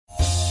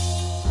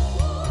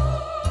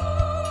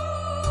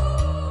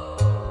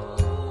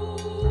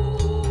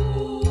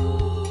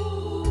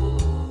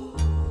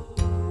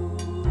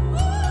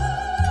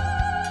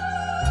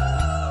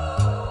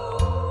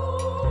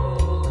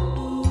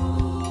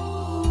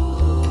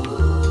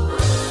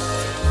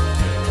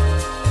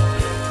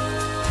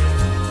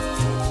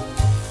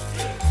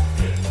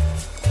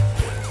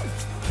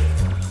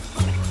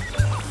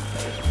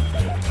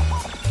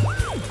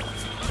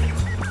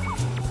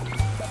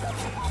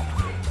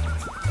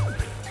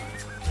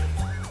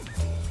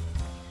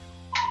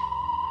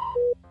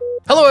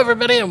Hello,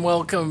 everybody, and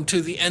welcome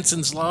to the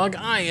Ensign's Log.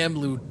 I am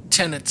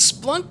Lieutenant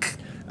Splunk.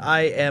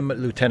 I am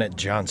Lieutenant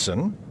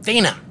Johnson.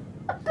 Dana.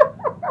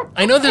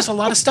 I know there's a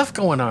lot of stuff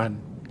going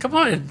on. Come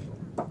on.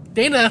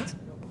 Dana,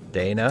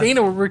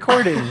 we're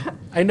recording.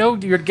 I know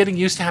you're getting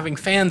used to having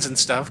fans and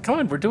stuff. Come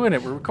on, we're doing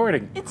it. We're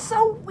recording. It's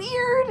so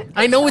weird.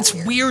 I know it's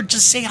weird.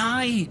 Just say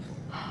hi.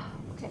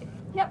 Okay.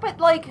 Yeah, but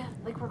like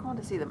we're going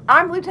to see them.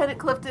 I'm Lieutenant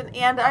Clifton,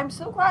 and I'm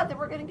so glad that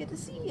we're going to get to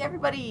see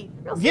everybody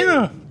real soon.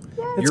 Yeah.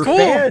 Yes. It's Your cool.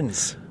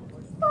 fans.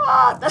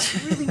 Ah,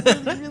 that's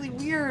really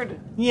weird.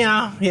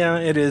 Yeah,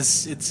 it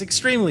is. It's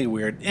extremely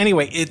weird.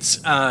 Anyway, it's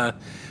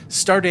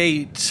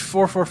Stardate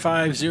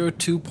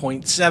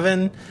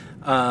 44502.7.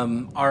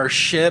 Our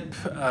ship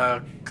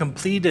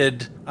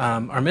completed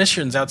our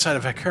missions outside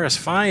of Icarus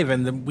 5,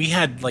 and then we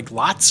had like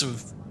lots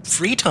of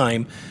free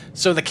time,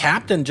 so the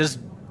captain just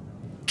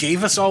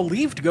gave us all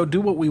leave to go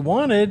do what we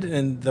wanted,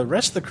 and the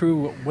rest of the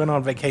crew went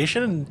on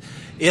vacation, and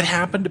it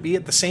happened to be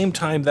at the same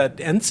time that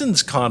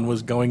Ensigncon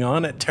was going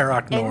on at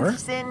Terok Nor.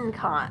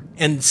 Ensigncon.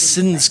 It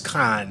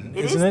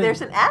is. Isn't it?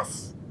 There's an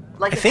S?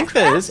 I think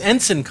that is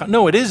Ensigncon.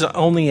 No, it is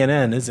only an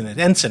N, isn't it?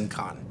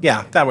 Ensigncon.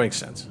 Yeah, that makes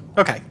sense.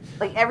 Okay.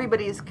 Like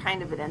everybody is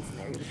kind of an Ensign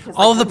there. Because,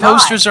 all the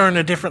posters are in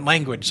a different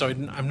language, so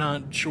I'm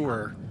not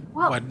sure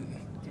what.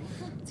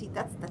 See,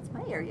 that's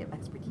my area of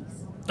expertise.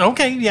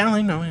 Okay, yeah,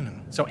 I know.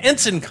 So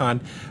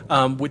Ensigncon,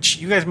 which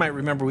you guys might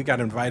remember we got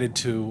invited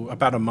to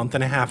about a month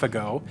and a half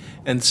ago,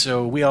 and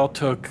so we all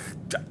took,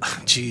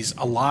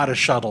 a lot of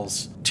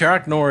shuttles.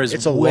 Terok Nor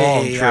is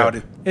way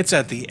out. It's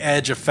at the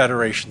edge of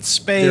Federation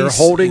space. They're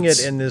holding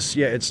it in this,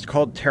 it's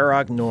called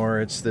Terok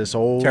Nor. It's this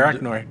old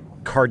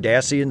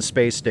Cardassian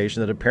space station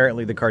that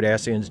apparently the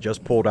Cardassians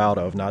just pulled out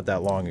of not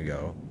that long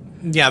ago.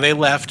 Yeah, they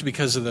left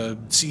because of the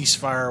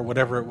ceasefire or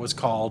whatever it was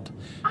called.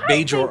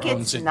 Bajor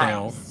owns it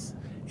now.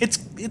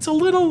 It's a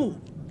little.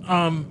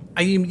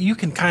 You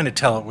can kind of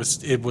tell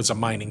it was a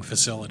mining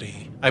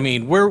facility. I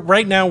mean, we're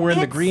in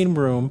the green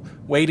room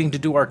waiting to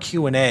do our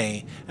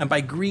Q&A, and by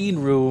green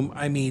room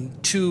I mean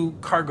 2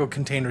 cargo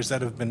containers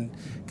that have been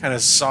kind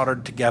of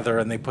soldered together,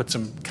 and they put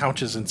some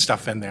couches and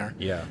stuff in there.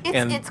 Yeah,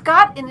 it's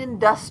got an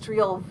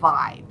industrial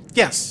vibe.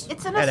 Yes,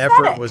 it's an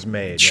effort was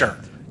made. Sure.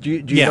 Yeah.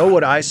 Do you know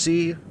what I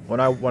see when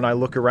I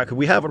look around? Because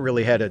we haven't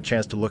really had a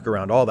chance to look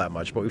around all that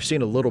much, but we've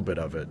seen a little bit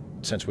of it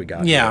since we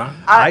got here.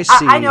 I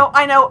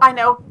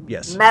know.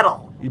 Yes.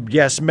 Metal.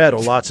 Yes,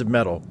 metal. Lots of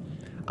metal.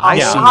 A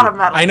lot of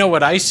metal. I know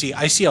what I see.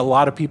 I see a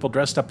lot of people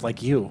dressed up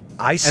like you.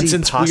 And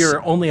since we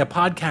are only a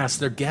podcast,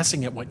 they're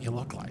guessing at what you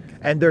look like.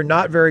 And they're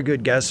not very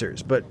good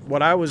guessers. But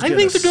what I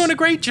think they're doing a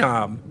great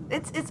job.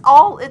 It's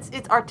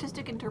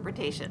artistic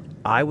interpretation.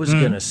 I was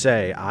gonna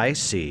say I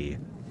see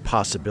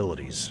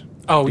possibilities.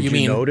 Oh, Did you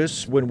mean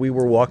notice when we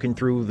were walking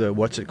through the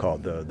what's it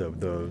called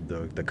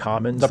the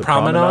commons, the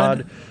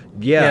promenade?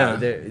 Yeah.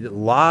 A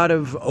lot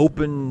of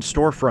open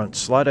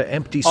storefronts, a lot of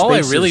empty spaces. All I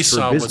really for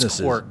saw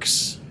businesses. was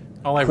Quarks.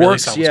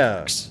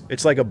 Quarks.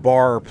 It's like a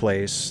bar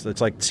place.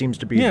 That's seems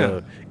to be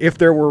if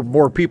there were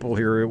more people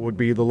here, it would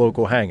be the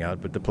local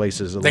hangout. But the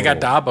place is they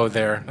got Dabo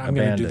there. I'm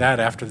going to do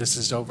that after this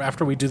is over.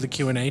 After we do the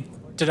Q&A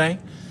today,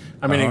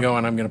 I'm going to go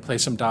and I'm going to play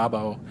some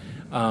Dabo.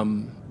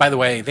 By the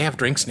way, they have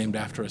drinks named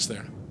after us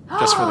there.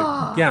 Just for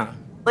the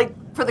like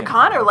for the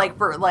con or like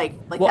for like.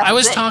 Well, I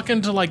was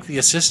talking to like the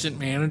assistant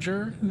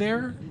manager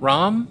there,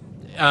 Ram,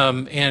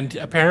 and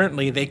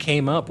apparently they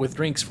came up with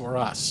drinks for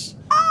us.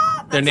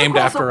 They're named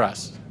after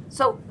us.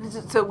 So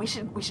we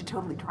should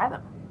totally try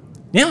them.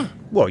 Yeah.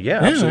 Well,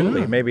 yeah,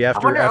 absolutely. Maybe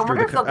after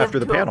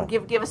the panel.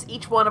 Give us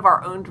each one of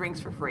our own drinks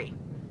for free.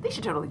 They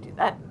should totally do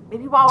that.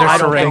 Maybe while they're I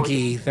don't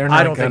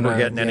think we're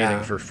getting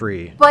anything for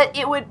free. But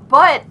it would,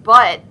 but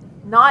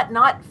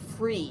not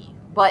free.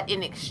 But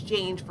in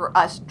exchange for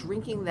us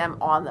drinking them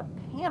on the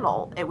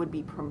panel, it would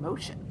be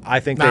promotion. I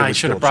think I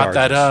should have brought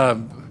that up.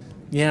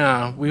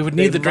 Yeah, we would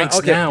need the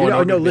drinks now.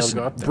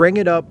 Listen. Bring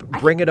it up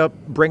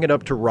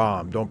to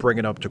Rom. Don't bring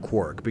it up to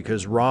Quark,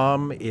 because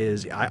Rom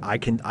is. I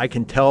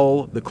can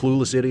tell the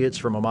clueless idiots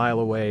from a mile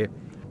away.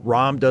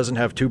 Rom doesn't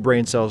have 2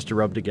 brain cells to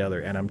rub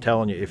together, and I'm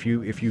telling you, if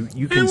you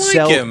can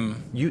sell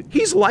him,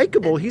 he's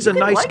likable. He's a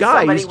nice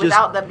guy. He's just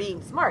without them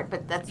being smart,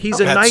 but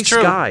he's a nice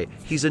guy.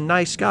 He's a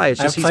nice guy.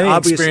 It's just he's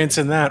obviously experience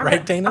in that,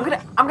 right,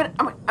 Dana? I'm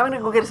gonna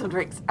go get some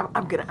drinks.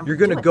 You're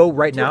gonna go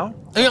right now?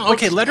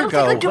 Okay, let her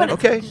go.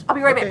 Okay, I'll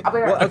be right back.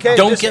 Okay,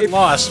 don't get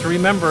lost.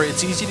 Remember,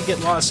 it's easy to get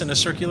lost in a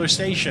circular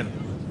station.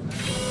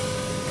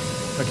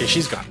 Okay,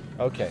 she's gone.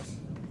 Okay.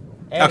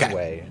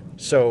 Anyway,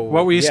 so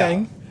what were you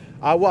saying?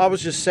 Well, I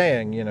was just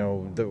saying,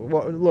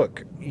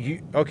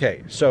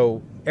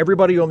 so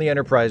everybody on the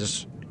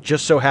Enterprise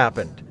just so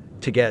happened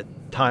to get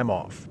time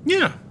off.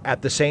 Yeah.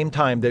 At the same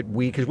time that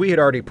because we had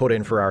already put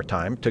in for our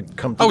time to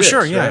come to this.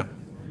 Sure, yeah. Right?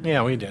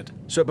 Yeah, we did.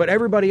 So, but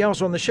everybody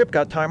else on the ship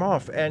got time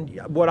off. And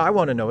what I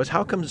want to know is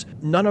how comes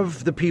none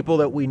of the people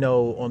that we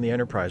know on the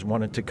Enterprise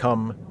wanted to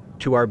come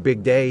to our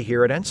big day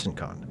here at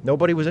Ensigncon?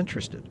 Nobody was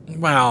interested.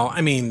 Well,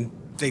 I mean,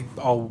 they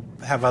all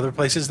have other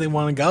places they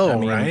want to go,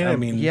 right?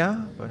 Yeah,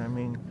 but I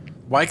mean...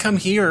 Why come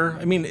here?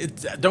 I mean,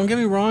 don't get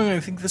me wrong. I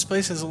think this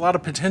place has a lot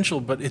of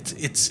potential, but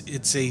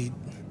it's a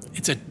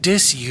It's a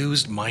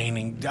disused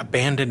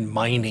abandoned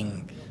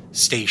mining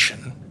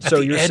station at So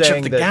the you're edge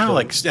saying of the that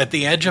galaxy, at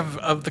the edge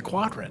of the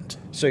quadrant.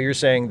 So you're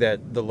saying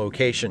that the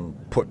location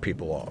put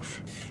people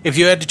off? If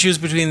you had to choose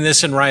between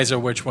this and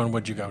Ryza, which one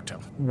would you go to?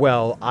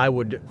 Well, I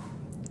would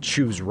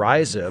choose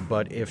Ryza,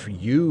 but if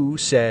you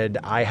said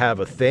I have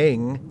a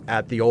thing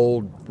at the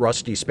old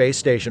rusty space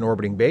station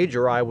orbiting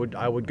Bajor,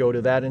 I would go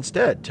to that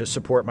instead to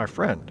support my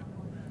friend.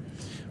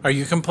 Are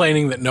you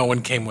complaining that no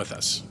one came with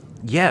us?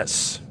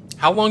 Yes.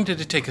 How long did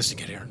it take us to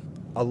get here?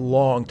 A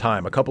long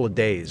time, a couple of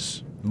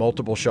days.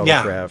 Multiple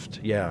shuttlecraft.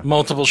 Yeah.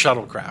 Multiple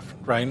shuttlecraft,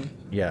 right?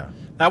 Yeah.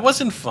 That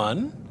wasn't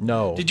fun.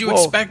 No. Did you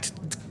expect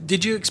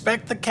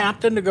the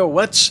captain to go,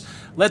 let's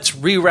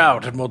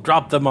reroute and we'll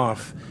drop them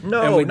off?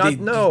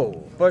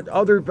 No.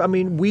 But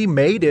we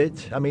made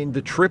it. I mean,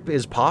 the trip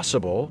is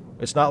possible.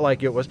 It's not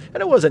like it was,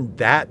 and it wasn't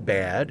that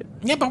bad.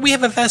 Yeah, but we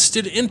have a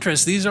vested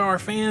interest. These are our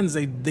fans.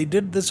 They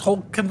did this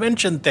whole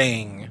convention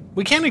thing.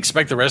 We can't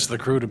expect the rest of the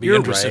crew to be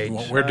interested in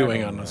what we're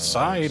doing on the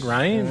side,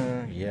 right?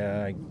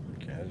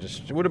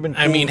 It would have been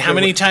cool. I mean, how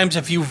many times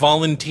have you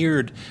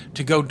volunteered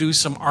to go do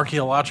some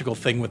archaeological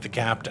thing with the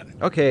captain?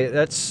 Okay,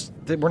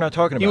 we're not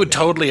talking about You would that.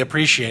 totally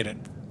appreciate it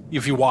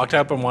if you walked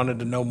up and wanted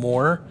to know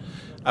more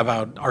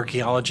about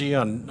archaeology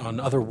on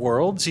other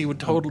worlds. He would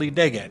totally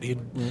dig it. He'd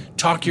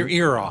talk your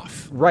ear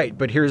off. Right,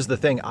 but here's the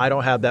thing. I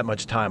don't have that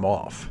much time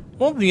off.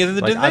 Well, neither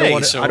did they.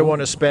 I don't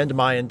want to spend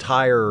my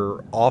entire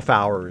off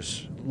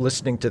hours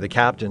listening to the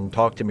captain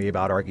talk to me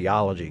about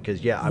archaeology,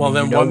 because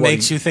what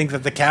makes you think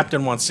that the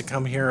captain wants to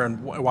come here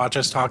and watch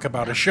us talk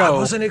about a show? I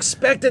wasn't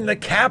expecting the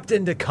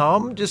captain to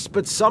come,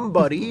 but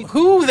somebody.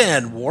 Who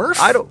then? Worf?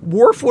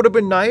 Worf would have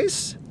been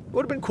nice.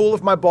 Would have been cool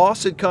if my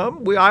boss had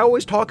come. I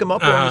always talk him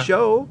up on the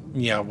show.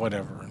 Yeah,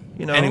 whatever.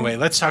 Anyway,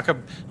 let's talk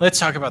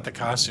about the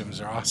costumes.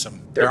 They're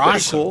awesome. They're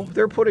awesome. Cool.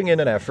 They're putting in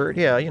an effort.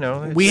 Yeah,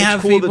 we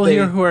have cool people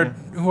here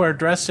who are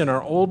dressed in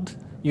our old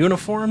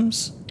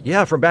uniforms.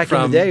 Yeah, from back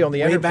in the day on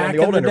the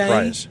old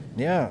Enterprise.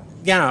 Yeah.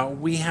 Yeah,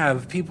 we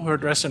have people who are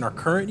dressed in our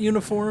current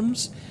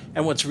uniforms,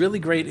 and what's really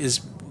great is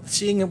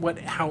seeing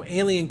how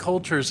alien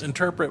cultures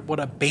interpret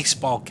what a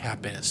baseball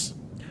cap is.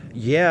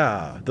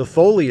 Yeah, the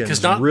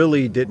Tholians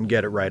really didn't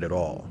get it right at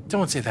all.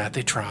 Don't say that.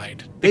 They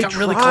tried. They got tried.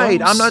 Really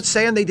close. I'm not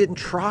saying they didn't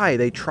try.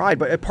 They tried,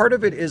 but part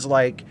of it is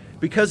like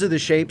because of the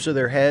shapes of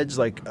their heads,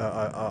 like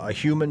a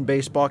human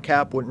baseball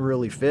cap wouldn't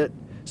really fit.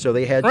 So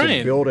they had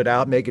to build it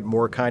out, make it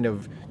more kind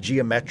of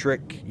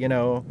geometric,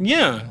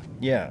 Yeah.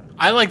 Yeah.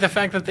 I like the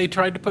fact that they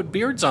tried to put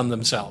beards on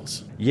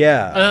themselves.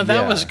 Yeah.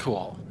 That was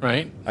cool,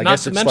 right? I not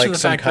guess to it's mention like the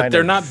some fact that kind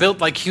they're of- not built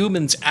like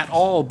humans at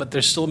all, but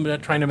they're still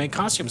trying to make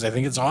costumes. I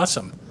think it's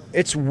awesome.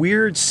 It's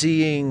weird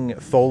seeing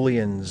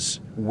Tholians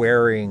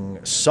wearing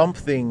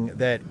something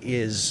that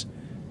is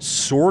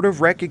sort of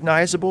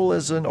recognizable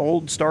as an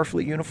old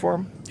Starfleet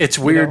uniform. It's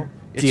weird.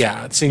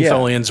 Seeing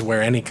Tholians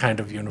wear any kind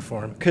of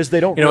uniform. Because they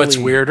don't what's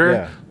weirder?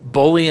 Yeah.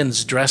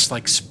 Bolians dress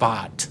like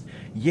Spot.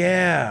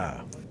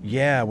 Yeah.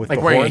 Yeah, with like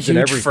the wearing a horns and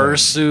huge everything.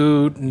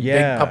 fursuit and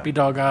big puppy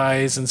dog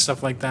eyes and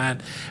stuff like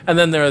that. And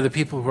then there are the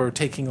people who are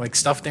taking like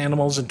stuffed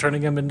animals and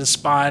turning them into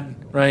Spot,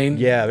 right?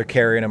 Yeah, they're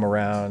carrying them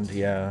around,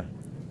 yeah.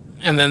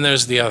 And then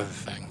there's the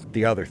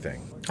other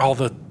thing. All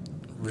the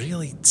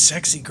really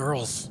sexy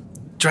girls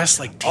dressed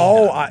like Tina.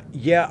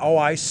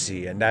 I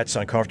see. And that's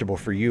uncomfortable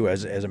for you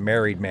as a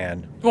married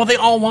man. Well, they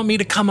all want me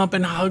to come up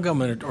and hug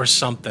them or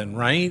something,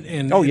 right?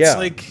 And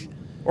it's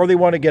or they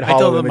want to get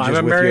hollow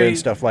images with you and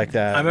stuff like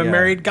that. I'm a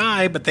married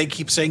guy, but they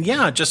keep saying,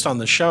 just on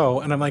the show.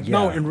 And I'm like,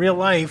 no, in real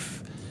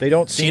life, they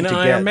don't seem Tina to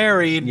and I are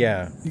married.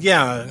 Yeah.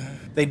 Yeah.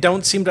 They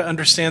don't seem to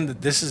understand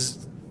that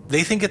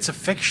they think it's a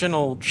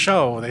fictional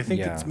show. They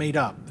think it's made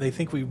up. They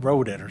think we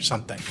wrote it or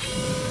something.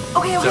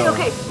 Okay.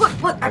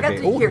 Look, I got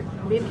to here.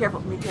 I'm being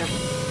careful.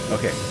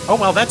 Okay. Oh,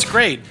 well, that's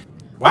great.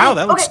 Wow,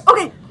 that looks...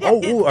 Okay. Yeah,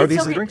 are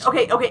these the drinks?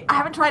 Okay. I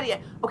haven't tried it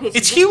yet. Okay. So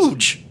it's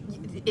huge.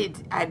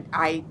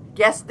 I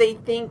guess they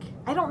think,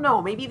 I don't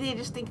know, maybe they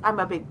just think I'm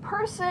a big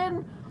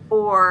person,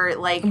 or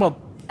like,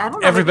 well, I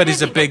don't know.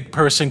 Everybody's a big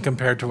person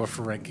compared to a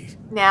Ferengi.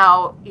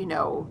 Now,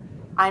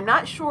 I'm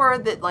not sure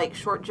that like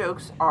short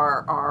jokes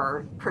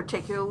are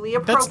particularly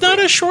appropriate. That's not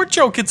a short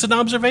joke. It's an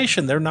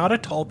observation. They're not a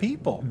tall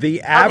people.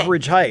 The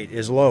average height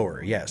is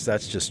lower. Yes,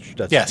 that's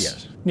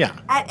yes. Yeah.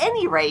 At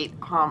any rate,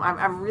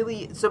 I'm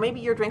really, so maybe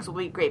your drinks will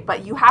be great,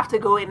 but you have to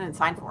go in and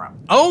sign for them.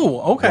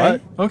 Oh, okay.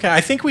 What? Okay,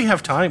 I think we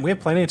have time. We have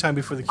plenty of time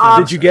before the Q&A.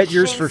 Did you get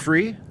yours for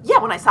free? Yeah,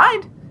 when I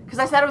signed, because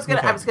I said I was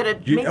gonna.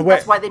 Maybe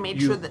that's why they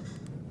made sure that.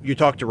 You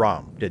talked to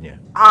Rom, didn't you?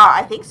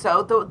 I think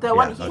so. The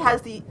one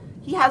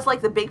he has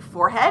like the big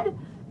forehead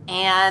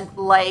and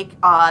like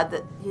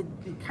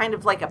kind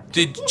of like a.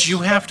 Did you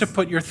have to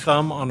put your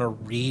thumb on a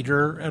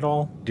reader at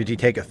all? Did he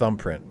take a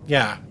thumbprint?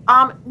 Yeah.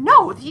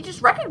 No, he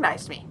just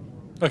recognized me.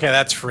 Okay,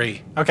 that's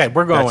free. Okay,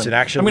 we're going. That's an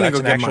actual, I'm gonna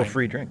go get actual mine.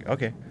 free drink.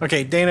 Okay.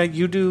 Okay, Dana,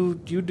 you do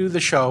the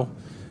show.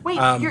 Wait,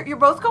 you're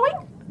both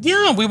going?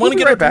 Yeah, we want to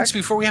get our drinks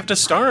before we have to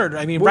start.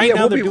 I mean,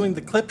 now they're doing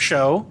the clip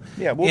show.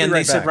 Yeah, we'll be right back. And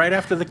they said right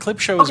after the clip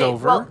show is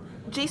over. Well,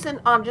 Jason,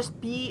 just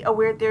be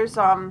aware there's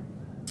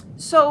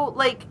so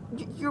like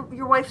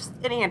your wife's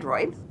an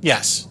android.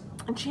 Yes.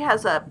 and she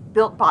has a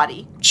built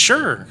body.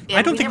 Sure. And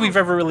I don't think we've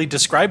ever really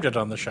described it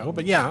on the show,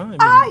 but yeah. I mean,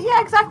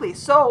 yeah, exactly.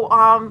 So,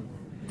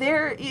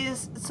 there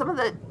is some of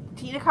the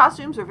Tina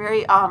costumes are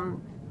very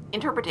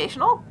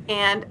interpretational,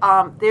 and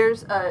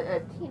there's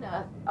a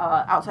Tina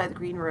outside the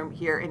green room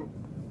here, and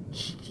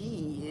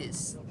she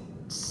is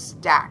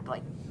stacked.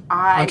 Like,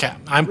 okay,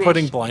 I'm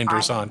putting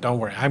blinders on. Don't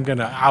worry. I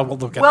will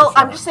look at. Well,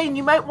 I'm just saying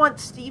you might want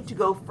Steve to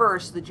go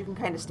first, so that you can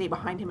kind of stay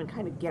behind him and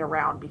kind of get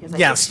around, because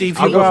Steve,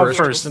 I'll go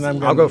first, and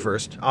I'll go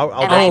first.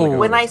 I'll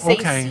when I say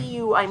see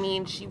you, I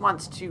mean she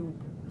wants to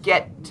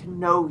get to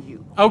know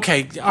you.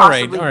 Okay, all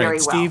right. Well.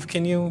 Steve,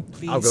 can you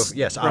please? I'll go.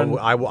 Yes, I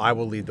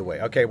will lead the way.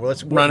 Okay, well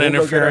let's run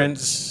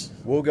interference.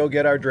 We'll go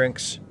get our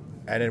drinks,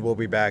 and then we'll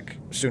be back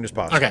as soon as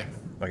possible. Okay.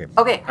 Hurry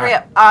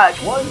up. No,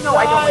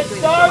 I don't like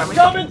doing this.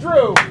 Coming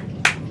through.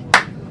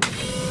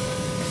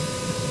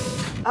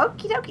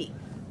 Okie dokie.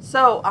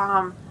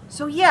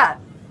 So yeah,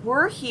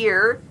 we're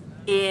here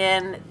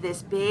in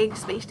this big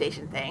space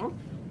station thing,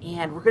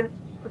 and we're gonna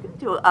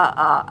do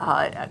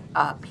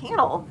a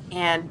panel,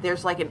 and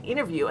there's like an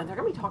interview, and they're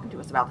gonna be talking to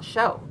us about the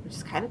show, which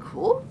is kind of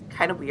cool,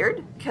 kind of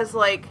weird, because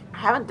like I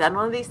haven't done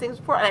one of these things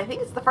before, and I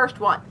think it's the first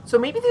one, so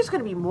maybe there's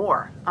gonna be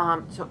more.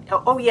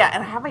 Oh yeah,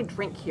 and I have my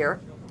drink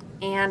here,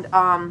 and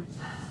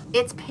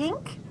it's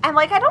pink, and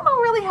like I don't know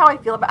really how I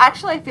feel about.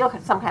 Actually, I feel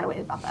some kind of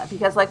way about that,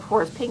 because like of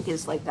course pink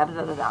is like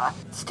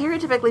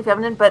stereotypically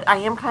feminine, but I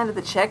am kind of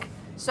the chick.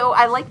 So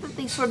I like that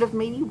they sort of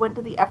maybe went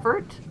to the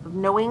effort of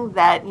knowing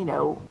that,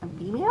 I'm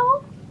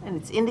female and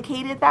it's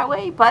indicated that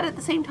way, but at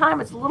the same time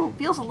it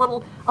feels a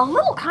little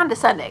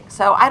condescending.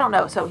 So I don't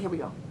know. So here we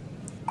go.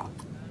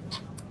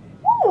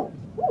 Ooh,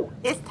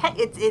 it's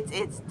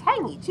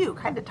tangy too,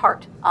 kind of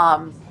tart.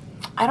 I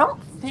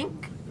don't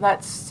think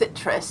that's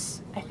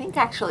citrus. I think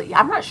actually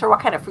I'm not sure what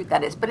kind of fruit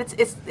that is, but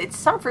it's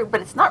some fruit, but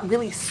it's not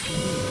really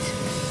sweet.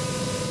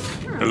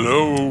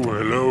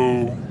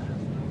 Hello.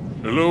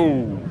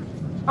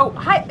 Oh,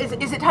 hi. Is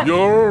it time?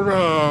 You're,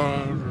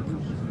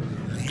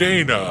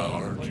 Dana,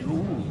 aren't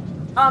you?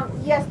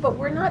 Yes, but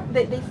we're not.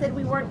 They said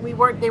they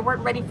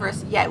weren't ready for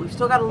us yet. We've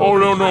still got a little. Oh,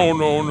 bit of time.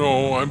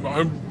 no.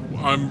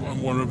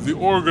 I'm one of the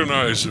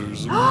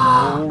organizers.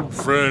 I'm an old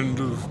friend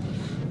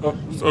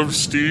of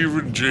Steve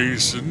and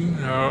Jason.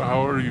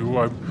 How are you?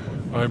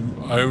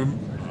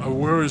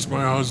 Where is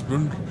my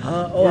husband?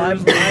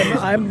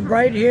 I'm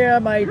right here,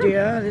 my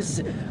dear.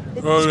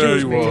 There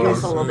you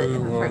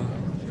are.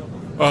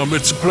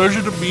 It's a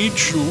pleasure to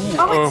meet you.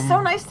 Oh, it's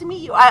so nice to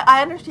meet you.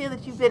 I understand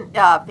that you've been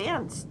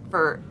fans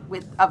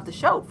of the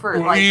show for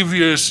well,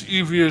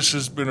 Evius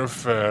has been a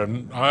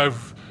fan. I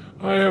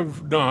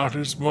have not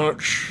as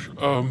much,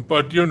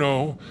 but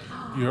I'm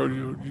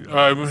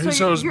his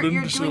husband.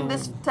 You're doing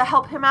this to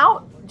help him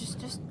out.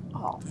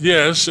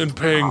 Yes, and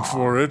paying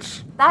for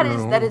it. That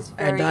is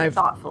very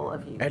thoughtful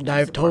of you. And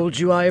I've told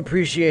you I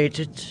appreciate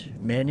it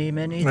many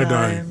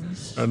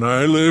times. And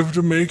I live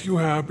to make you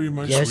happy,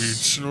 my yes,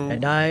 sweet soul.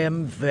 And I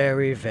am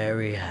very,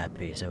 very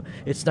happy. So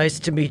it's nice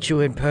to meet you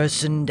in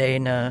person,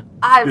 Dana.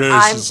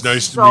 It's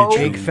nice to meet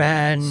you. Big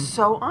fan.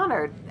 So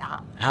honored.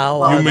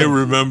 You may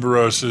remember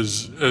us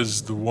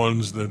as the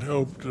ones that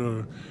helped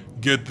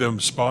get them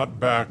Spot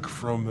back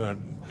from that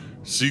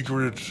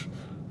secret.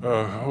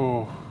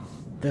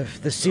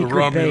 The secret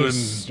Romulan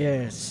base,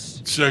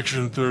 yes.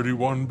 Section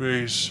 31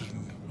 base.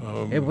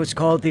 It was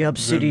called the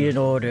Obsidian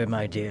Order,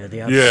 my dear. The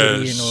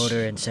Obsidian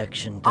Order in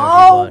Section 31.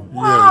 Oh,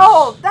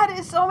 wow! Yes. That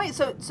is so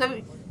amazing.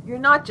 So you're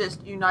not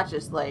just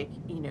like,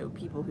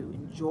 people who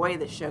enjoy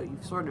the show.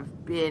 You've sort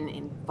of been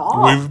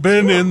involved. We've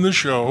been in the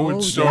show.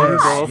 It started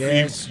off.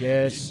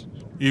 Yes.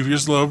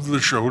 Evius loved the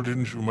show,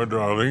 didn't you, my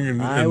darling?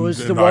 And I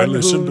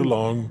listened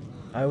along.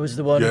 I was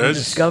the one who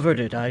discovered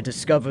it. I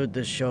discovered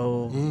the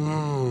show.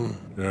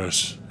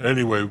 Yes.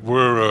 Anyway,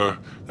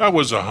 that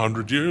was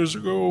 100 years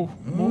ago.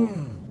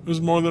 It was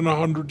more than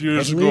 100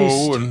 years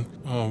ago. And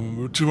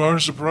to our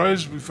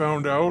surprise, we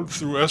found out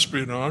through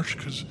espionage,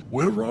 because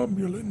we're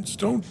Romulans,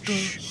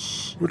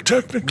 we're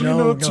technically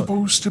not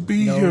supposed to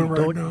be here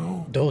right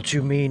now. Don't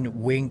you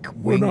mean wink,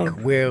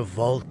 we're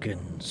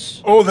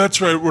Vulcans. Oh,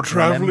 that's right. We're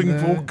traveling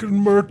Vulcan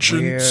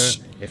merchants.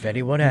 If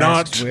anyone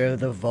asks, we're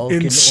the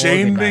Vulcan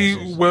insanely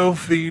organizers.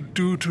 Wealthy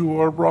due to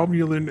our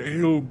Romulan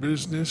ale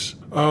business.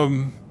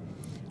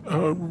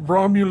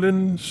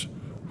 Romulans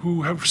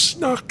who have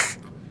snuck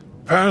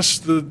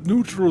past the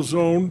neutral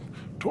zone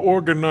to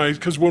organize,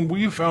 because when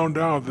we found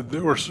out that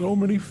there were so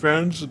many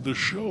fans of the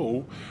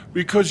show,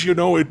 because,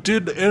 it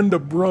did end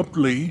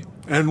abruptly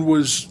and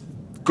was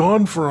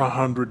gone for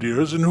 100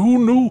 years, and who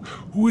knew,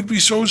 who would be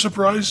so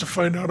surprised to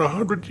find out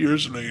 100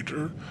 years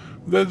later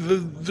that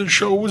the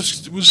show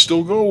was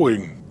still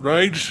going,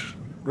 right?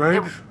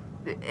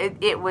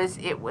 It was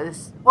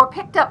or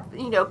picked up,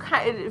 it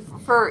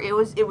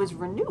was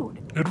renewed.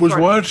 It was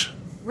what?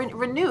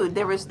 Renewed.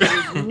 There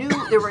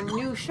were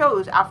new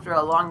shows after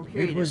a long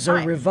period of time. It was a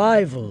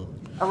revival.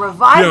 A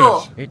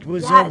revival. Yes. It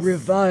was a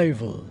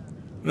revival.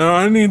 Now,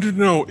 I need to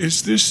know,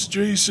 is this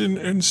Jason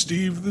and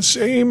Steve the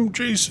same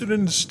Jason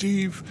and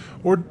Steve,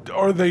 or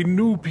are they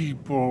new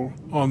people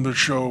on the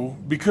show?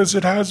 Because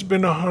it has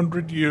been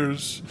 100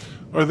 years.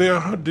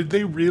 Did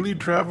they really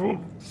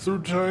travel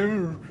through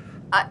time?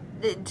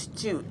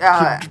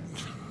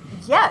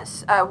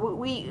 Yes,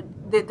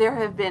 there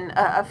have been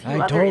a few I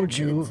other told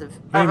you. incidents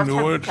of I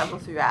knew it. travel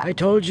through that. I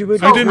told you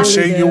it I was didn't really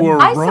say you them. were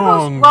I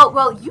wrong. suppose.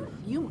 Well,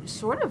 you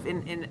sort of,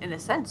 in a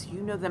sense, you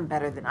know them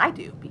better than I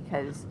do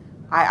because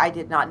I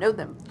did not know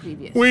them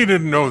previously. We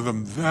didn't know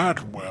them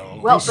that well.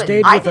 Well, They but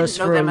stayed I with didn't us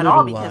know for a them at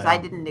all little because while. I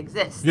didn't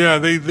exist. Yeah,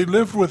 they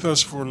lived with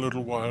us for a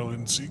little while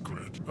in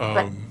secret.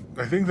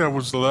 I think that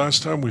was the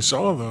last time we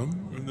saw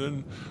them, and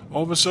then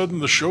all of a sudden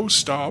the show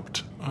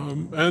stopped,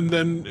 and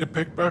then it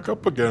picked back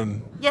up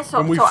again. Yeah, so-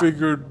 and we so-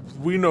 figured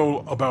we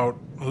know about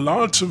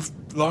lots of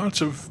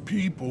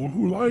people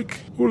who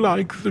like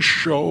the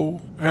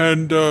show,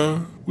 and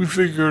we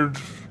figured,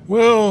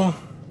 well,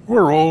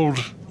 we're old.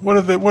 What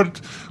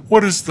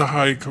is the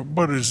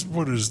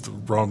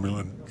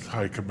Romulan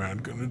High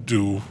Command gonna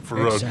do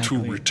for Exactly.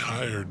 two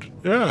retired?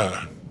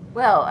 Yeah.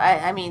 Well,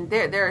 I mean,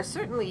 there are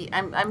certainly.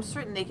 I'm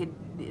certain they could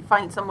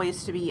find some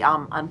ways to be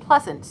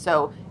unpleasant.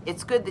 So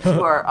it's good that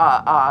you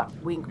are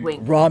wink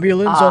wink.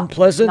 Romulans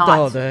unpleasant? not-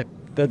 Oh,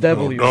 the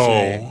devil, Oh, you no.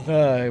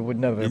 say. I would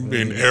never. Being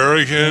believe.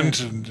 arrogant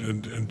and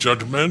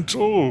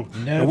judgmental.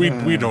 Never.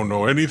 We don't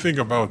know anything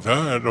about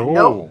that.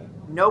 Oh.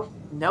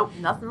 Nope,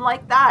 nothing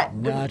like that.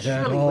 Not at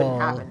Surely all.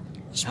 wouldn't happen.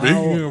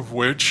 Speaking How- of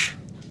which,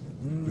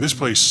 this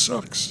place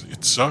sucks.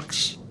 It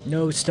sucks.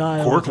 No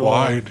style. Cork at all.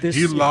 lied. This-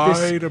 He if this-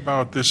 lied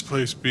about this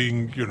place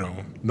being,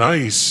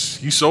 nice.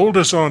 He sold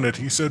us on it.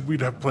 He said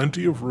we'd have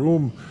plenty of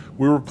room.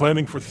 We were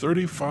planning for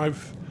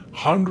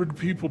 3,500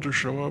 people to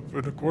show up,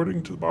 and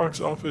according to the box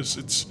office,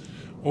 it's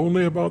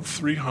only about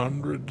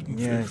 350.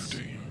 Yes.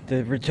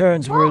 The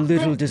returns were a Well,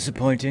 little then-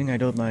 disappointing, I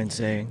don't mind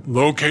saying.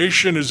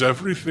 Location is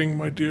everything,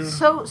 my dear.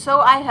 So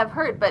I have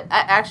heard, but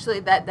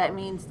actually that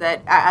means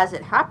that as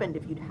it happened,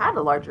 if you'd had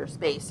a larger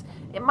space,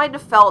 it might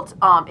have felt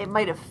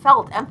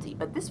empty.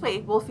 But this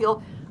way, we'll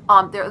feel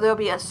there'll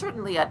be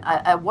certainly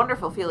a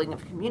wonderful feeling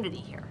of community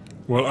here.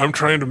 Well, I'm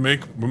trying to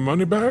make my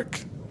money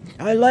back.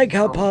 I like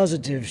how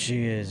positive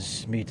she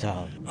is,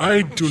 Mital.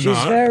 I do She's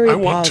not. very I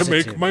want to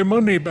positive. make my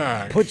money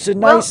back. Puts a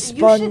nice,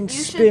 fun you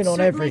spin should on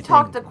certainly everything.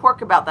 talk to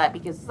Quark about that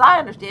because as I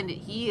understand it,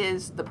 he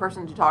is the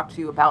person to talk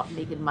to about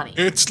making money.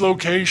 Its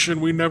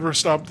location, we never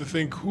stop to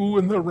think who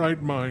in their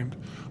right mind,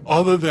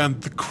 other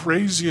than the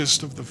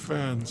craziest of the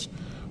fans,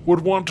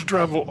 would want to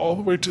travel all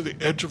the way to the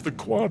edge of the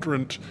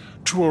quadrant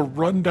to a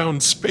rundown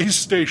space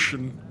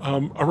station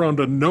around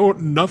a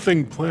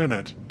nothing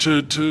planet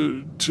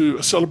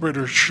to celebrate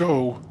a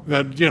show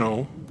that,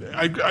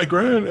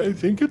 I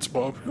think it's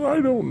popular. I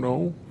don't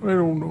know.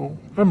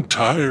 I'm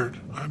tired.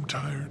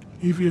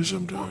 Evius,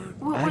 I'm tired.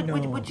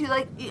 Would you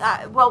like?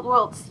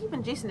 Well, Steve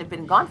and Jason have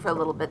been gone for a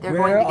little bit. They're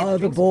Where going to get are the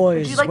drinks. boys?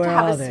 Would you like Where to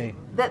have are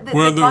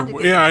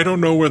a they? I don't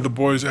know where the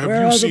boys. Have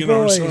Where you are the seen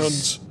our boys?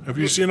 sons? Have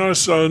you seen our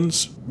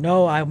sons?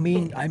 No, I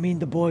mean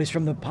the boys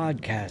from the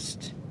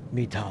podcast,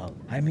 Mital.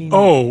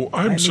 Oh,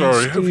 I I'm mean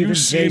sorry. Have Steve you and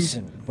seen?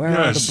 Jason. Where are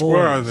the yes,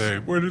 where are boys? they?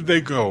 Where did they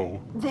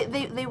go?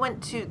 They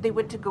went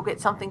to go get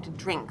something to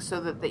drink so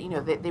that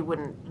they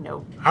wouldn't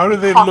How do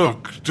they cough.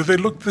 look? Do they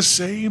look the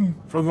same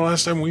from the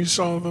last time we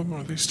saw them?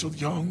 Are they still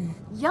young?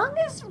 Young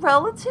is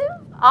relative.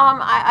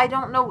 I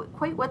don't know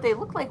quite what they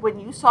look like when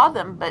you saw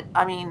them, but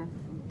I mean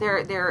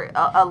they're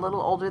a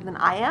little older than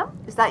I am.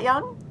 Is that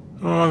young?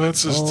 Oh, that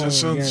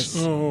sounds. Yes.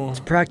 Oh, It's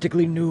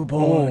practically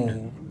newborn.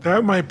 oh,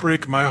 that might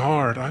break my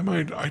heart.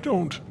 I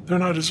don't. They're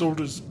not as old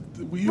as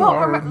we Well,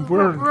 are. and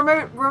we're.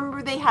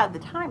 remember they had the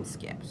time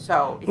skip,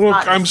 so it's Look,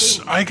 not the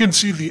same. I can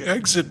see the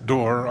exit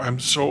door. I'm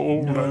so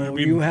old. I No,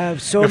 mean, you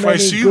have so if I many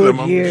see good them,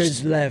 I'm years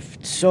just-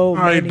 left. So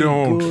I many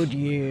don't. good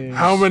years.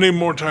 How many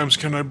more times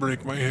can I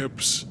break my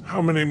hips?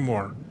 How many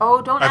more?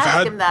 Oh, don't I've ask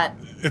had- him that.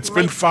 It's He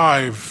been might-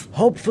 5.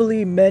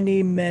 Hopefully,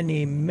 many.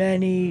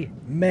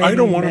 I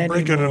don't want to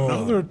break it more.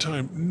 another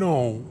time.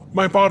 No.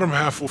 My bottom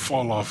half will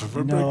fall off if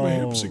I break my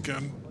No. hips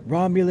again.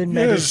 Romulan Yes.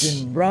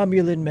 medicine.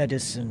 Romulan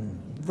medicine.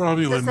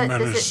 Romulan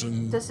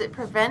medicine. Does it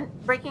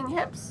prevent breaking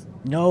hips?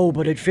 No,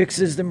 but it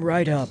fixes them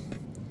right up.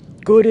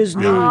 Good as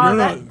new. you're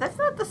not- That's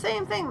not the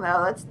same thing,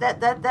 though. That.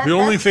 The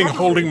only that's thing definitely-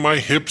 holding my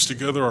hips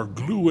together are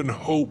glue and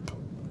hope.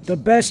 The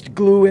best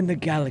glue in the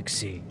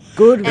galaxy.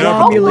 Good And Yeah, but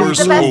hopefully where's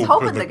the best hope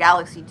hope in in the the-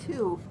 galaxy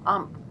too.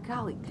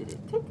 Golly, did it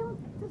take them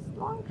this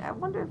long? I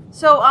wonder.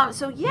 So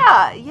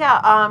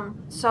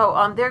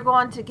they're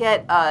going to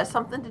get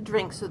something to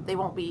drink so that they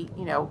won't be,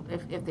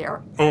 if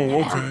they're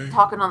Oh, okay.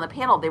 talking on the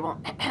panel, they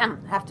won't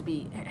have to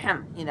be,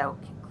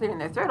 clearing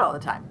their throat all the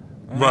time.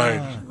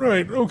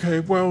 Right. Okay.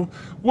 Well,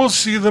 we'll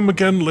see them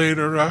again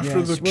later after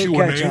Yes, the we'll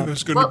Q&A. catch up.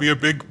 There's going Well- to be a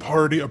big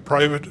party, a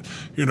private.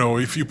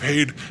 If you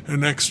paid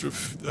an extra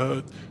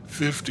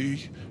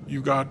 50,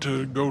 you got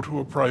to go to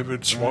a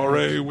private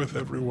soiree with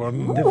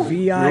everyone. The We'll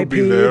VIP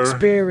be there.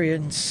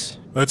 experience.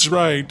 That's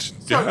right.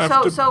 You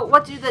have to. So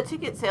what do the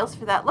ticket sales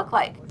for that look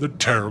like? They're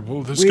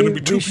terrible. There's going to be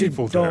 2 should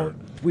people there.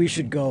 We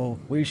should go.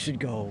 We should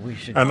go. We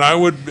should. And I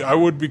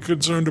would be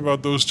concerned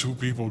about those two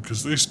people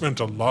because they spent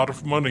a lot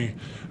of money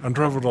and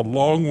traveled a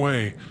long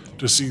way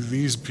to see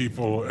these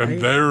people, and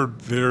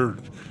they're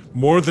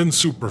more than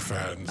super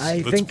fans. I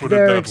Let's think put it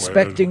they're that way.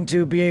 expecting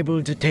to be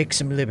able to take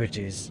some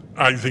liberties.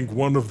 I think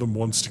one of them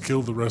wants to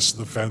kill the rest of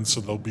the fans,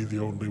 so they'll be the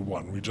only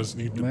one. We just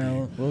need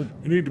to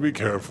we need to be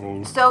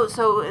careful. So it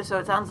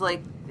sounds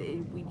like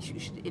we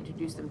should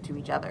introduce them to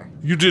each other.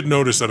 You did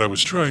notice that I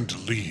was trying to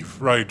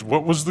leave, right?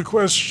 What was the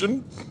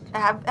question?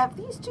 Have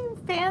these two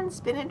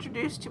fans been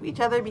introduced to each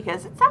other?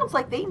 Because it sounds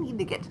like they need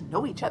to get to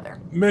know each other.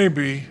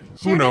 Maybe. Who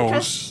Shared knows?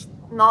 interests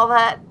and all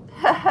that.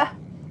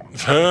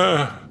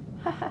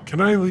 Can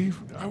I leave?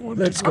 I want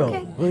Let's to go.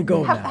 Okay. We'll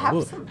go Have- now. have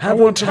We'll some- have I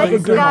want to have lay a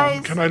good guys.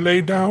 down. Can I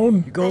lay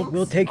down? Go.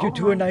 We'll take you Oh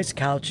to my- a nice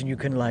couch and you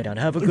can lie down.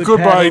 Have a good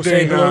Goodbye, panel.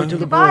 Say Dana. hello to the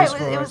Goodbye. boys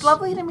for It us. was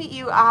lovely to meet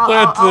you.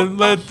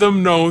 Let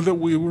them know that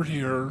we were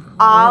here.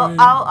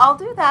 I'll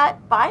do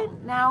that. Bye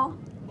now.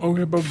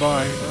 Okay,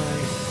 bye-bye.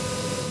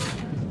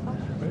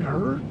 They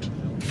hurt.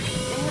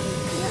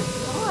 They're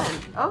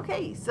gone.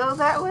 Okay, so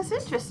that was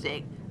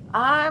interesting.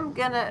 I'm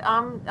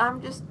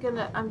just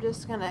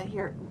gonna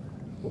here.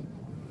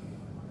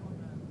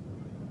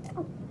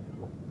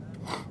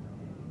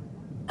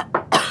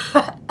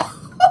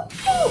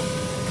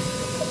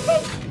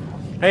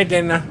 Hey,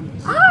 Dana.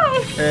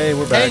 Hi. Hey,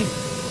 we're back. Hey,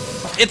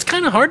 it's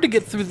kind of hard to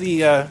get through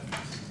the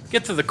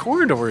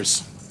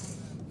corridors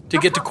to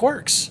get to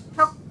Quarks.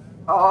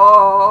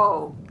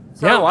 Oh.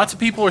 So, Yeah, lots of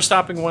people are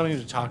stopping, wanting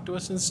to talk to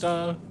us and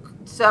stuff.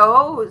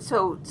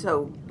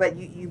 But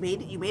you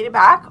made it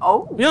back.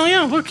 Oh.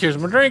 Yeah. Look, here's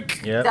my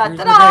drink. Yeah. Da, Here's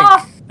da, my da.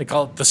 drink. They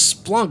call it the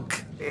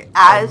Splunk.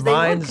 As they would,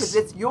 Mine's- because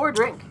it's your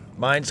drink.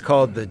 Mine's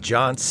called the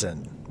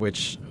Johnson,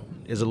 which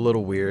is a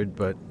little weird,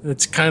 but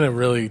It's kind of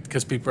really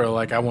because people are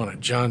like, I want a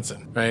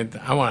Johnson, right?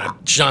 I want a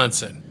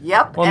Johnson.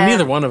 Yep. Well, and-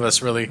 neither one of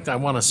us really. I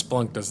want a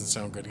Splunk doesn't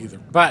sound good either.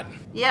 But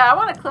Yeah, I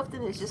want a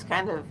Clifton is just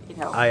kind of,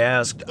 I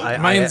asked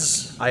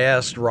Mine's- I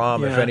asked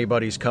Rom if Yeah.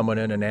 anybody's coming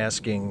in and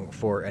asking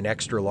for an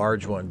extra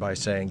large one by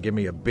saying, give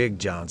me a big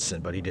Johnson,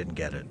 but he didn't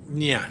get it.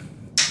 yeah,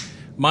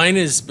 mine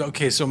is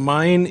okay. So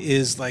mine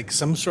is like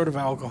some sort of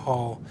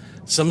alcohol,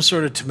 some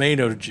sort of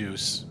tomato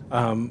juice,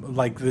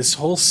 like this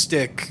whole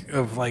stick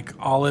of like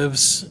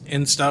olives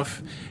and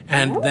stuff,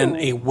 and then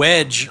a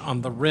wedge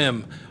on the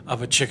rim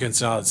of a chicken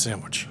salad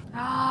sandwich.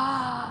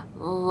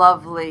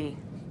 lovely.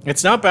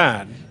 It's not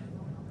bad.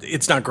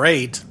 It's not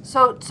great.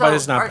 So But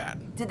it's not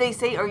bad. Did they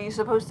say, are you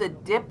supposed to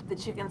dip the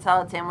chicken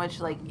salad sandwich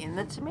like in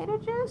the tomato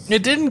juice?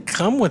 It didn't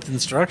come with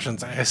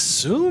instructions. I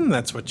assume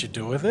that's what you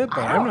do with it, but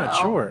I I'm don't not know.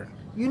 sure.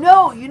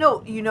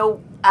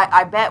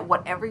 I bet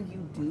whatever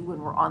you do when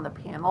we're on the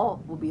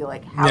panel will be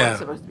like how Yeah. it's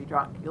supposed to be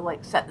drunk. You'll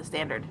like set the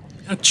standard.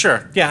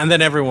 Sure. Yeah, and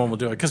then everyone will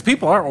do it because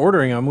people are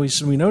ordering them. We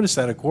noticed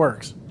that at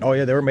Quarks. Oh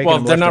yeah, they were making Well,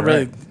 them they're left not and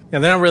really. right. Yeah,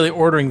 they're not really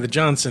ordering the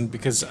Johnson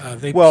because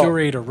they Well,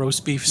 curate a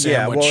roast beef yeah,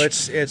 sandwich. well,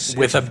 it's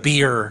with a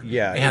beer.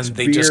 Yeah, and it's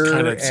they just beer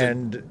kind of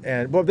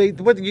and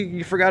well,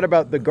 you forgot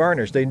about the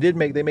garnish. They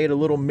made a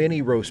little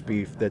mini roast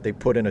beef that they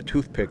put in a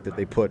toothpick that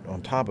they put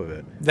on top of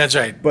it. That's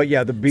right. But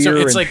yeah, the beer So and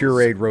it's like-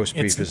 pureed roast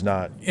it's- beef is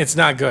not. It's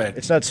not good.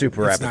 It's not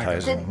super It's not good.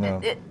 appetizing.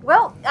 No.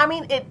 Well, I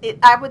mean,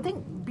 I would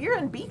think beer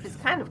and beef is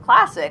kind of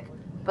classic,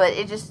 but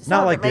it just Not some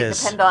of like it may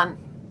this. depend on.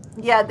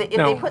 Yeah, if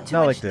No, they put too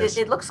not much, like this.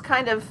 it looks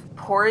kind of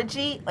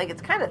porridgey. Like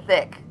it's kind of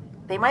thick.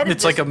 They might have.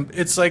 It's like a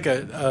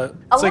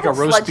little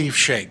roast sludgy. beef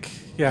shake.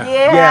 Yeah. Yeah,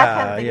 I Yeah,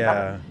 kind of think about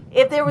yeah.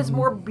 it. If there was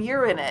more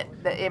beer in it,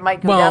 it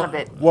might go Well- down a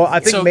bit. Well, I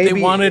think So maybe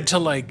they wanted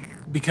to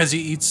because he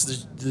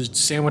eats the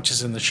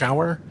sandwiches in the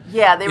shower.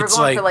 Yeah, they were it's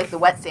going for like the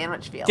wet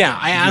sandwich feel. Yeah,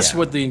 I asked Yeah.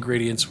 what the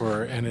ingredients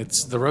were, and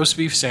it's the roast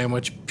beef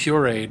sandwich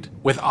pureed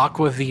with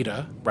aqua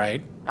vita,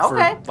 right?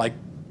 Okay. For, like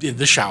in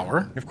the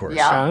shower. Of course.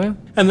 Yeah.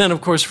 And then,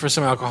 of course, for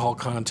some alcohol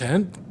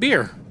content,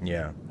 beer.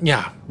 Yeah.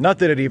 Yeah. Not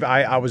that it even.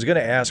 I was going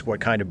to ask what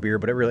kind of beer,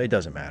 but it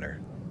doesn't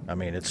matter. I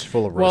mean, it's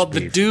full of roast Well,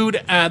 beef. the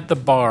dude at the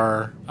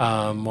bar,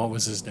 what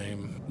was his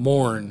name?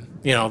 Morn.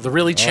 You know, the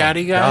really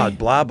chatty guy. God,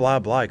 blah blah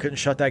blah. I couldn't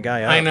shut that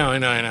guy up. I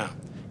know.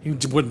 He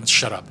wouldn't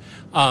shut up.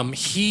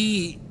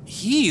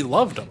 He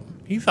loved him.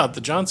 He thought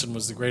the Johnson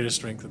was the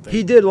greatest drink that they.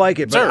 He did like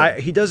it, but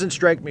Sure. he doesn't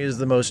strike me as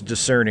the most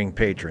discerning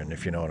patron,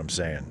 if you know what I'm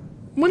saying.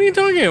 What are you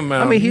talking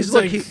about? I mean, he's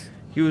like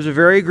he was a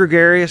very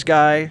gregarious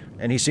guy,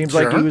 and he seems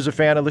like he Sure. was a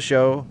fan of the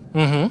show.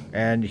 Mm-hmm.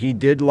 And he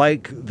did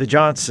like the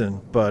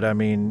Johnson, but I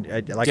mean,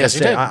 like Yes, I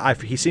he said,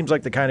 did. he seems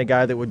like the kind of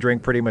guy that would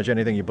drink pretty much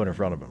anything you put in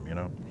front of him. You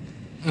know.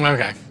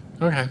 Okay.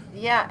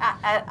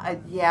 Yeah,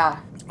 yeah.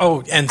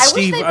 Oh, and I wish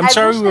Steve, they- I'm I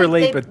sorry wish we were they-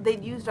 late, they- but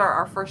they'd used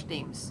our first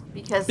names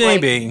because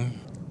like, maybe.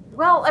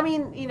 well, I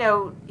mean,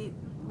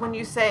 when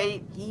you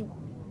say he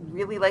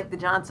really liked the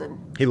Johnson,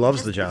 He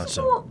loves just- the it's a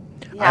Johnson. little-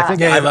 yeah. I think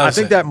Yeah, he I loves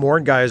think it. that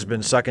Morn guy has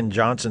been sucking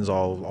Johnsons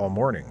all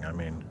morning. I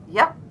mean,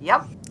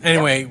 Yep.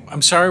 Anyway,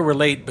 I'm sorry we're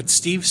late, but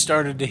Steve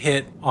started to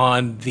hit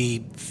on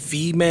the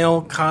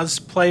female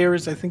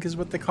cosplayers, I think is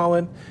what they call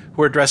it,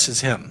 who are dressed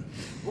as him.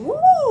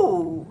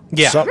 Ooh.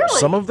 Yeah. Really?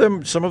 Some of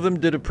them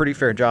did a pretty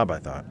fair job, I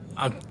thought.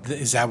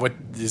 Is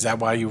that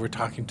why you were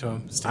talking to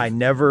him, Steve?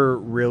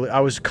 I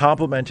was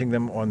complimenting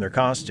them on their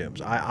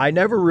costumes. I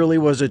never really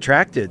was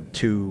attracted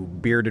to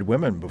bearded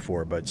women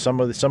before, but some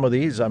of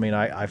these, I mean,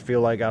 I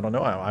feel like, I don't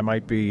know, I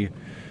might be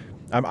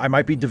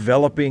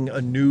developing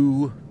a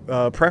new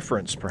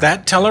preference, perhaps.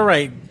 That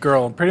Tellarite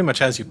girl pretty much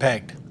has you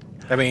pegged.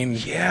 I mean,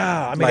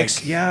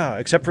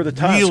 except for the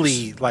tusks.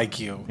 Really like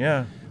you.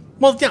 Yeah.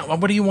 Well, yeah.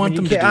 What do you want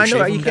them to do? I know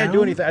Shave you them can't do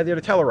down? anything. They're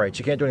Tellarites.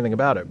 You can't do anything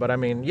about it. But I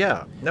mean,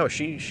 yeah. No,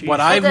 she.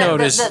 What I've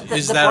noticed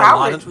is that a brow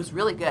lot ridge of was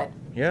really good.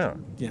 Yeah.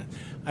 yeah,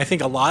 I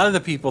think a lot of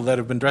the people that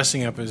have been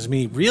dressing up as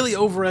me really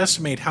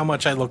overestimate how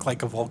much I look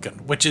like a Vulcan,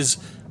 which is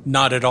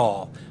not at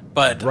all.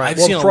 But I've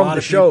seen a from lot the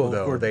of show, people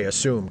though, who are- they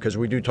assume, because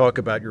we do talk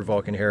about your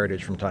Vulcan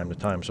heritage from time to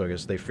time, so I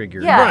guess they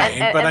figure. Yeah, Right,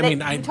 and, but and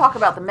I mean, you talk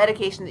about the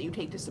medication that you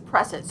take to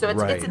suppress it. So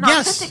it's Right. an Yes.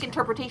 artistic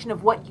interpretation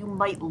of what you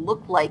might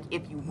look like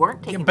if you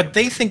weren't taking. Yeah, but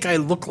they think I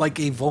look like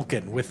a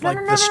Vulcan with No, like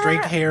no, the no,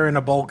 straight no. hair and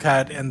a bowl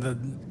cut and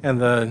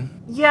the.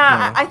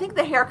 Yeah, I think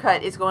the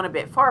haircut is going a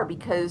bit far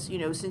because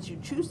since you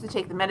choose to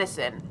take the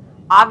medicine,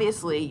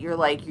 obviously you're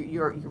like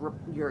you're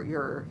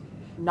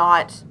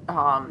not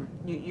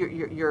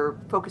you're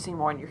focusing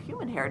more on your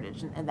human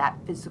heritage and that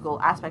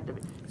physical aspect of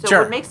it. So Sure.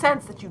 it would make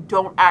sense that you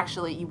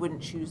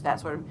wouldn't choose that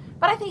sort of.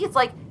 But I think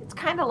it's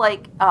kind of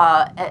like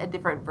a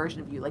different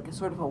version of you, like a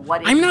sort of a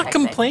what if. I'm not type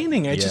thing.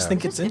 complaining. I Yeah. just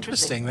think It's it's just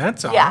interesting.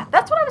 That's all. Yeah,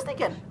 that's what I was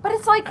thinking. But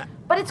it's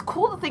but it's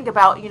cool to think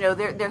about.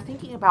 They're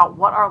thinking about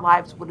what our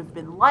lives would have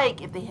been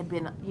like if they had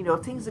been, if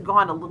things had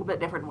gone a little bit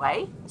different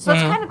way. So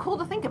it's kind of cool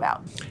to think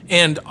about.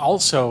 And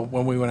also,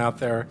 when we went out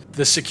there,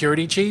 the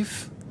security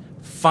chief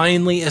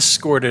finally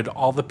escorted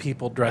all the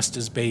people dressed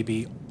as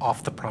Baby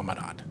off the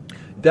promenade.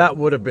 That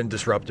would have been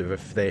disruptive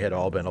if they had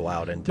all been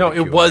allowed into. No, the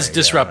it was Q&A,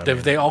 disruptive.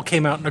 Yeah, I They all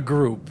came out in a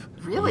group.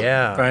 Really?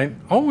 yeah. Right?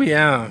 Oh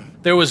yeah.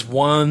 There was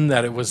one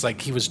that it was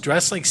like he was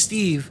dressed like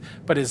Steve,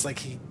 but his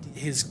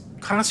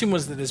costume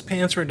was that his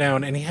pants were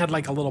down and he had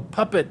like a little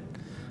puppet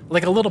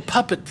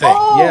thing.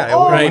 Oh, Yeah,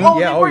 right. right. Oh,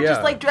 Yeah, they oh, weren't yeah.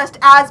 just like dressed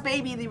as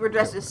Baby. They were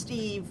dressed as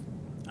Steve.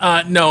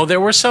 No, there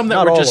were some that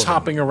Not were all just of them.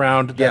 hopping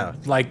around. That, Yeah.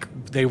 like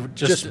they were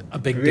just a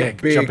big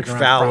dick big jumping around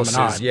the phalluses,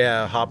 promenade.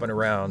 yeah, hopping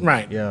around.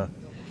 Right. Yeah.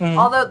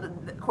 Although,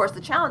 of course,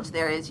 the challenge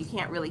there is you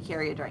can't really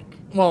carry a drink.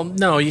 Well,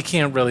 no, you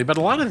can't really. But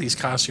a lot of these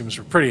costumes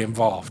were pretty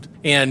involved.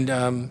 And,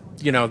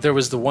 there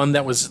was the one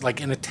that was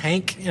like in a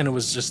tank and it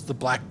was just the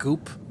black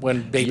goop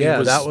when Baby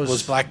that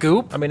was black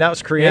goop. I mean, that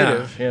was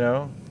creative,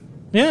 Yeah,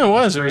 Yeah, it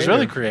was. It was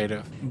really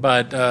creative.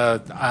 But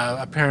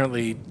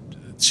apparently,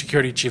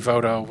 Security Chief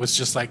Odo was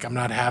just like, I'm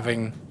not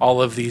having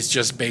all of these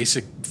just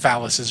basic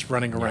phalluses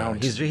running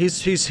around. He's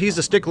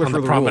a stickler On for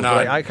the the rules.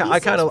 promenade. I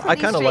kind of like.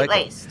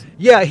 straight-laced.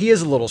 Yeah, he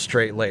is a little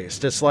straight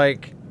laced. It's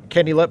like,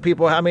 can he let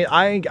people? I mean,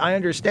 I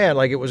understand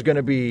like it was going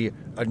to be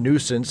a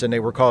nuisance and they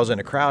were causing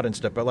a crowd and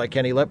stuff, but like,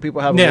 can he let people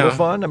have a little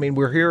fun? I mean,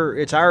 we're here.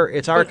 It's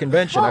our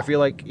convention. I feel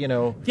like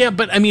Yeah,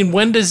 but I mean,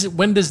 when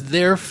does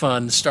their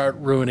fun start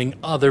ruining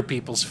other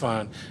people's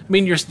fun? I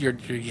mean, you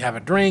have a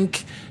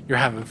drink, you're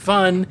having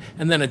fun,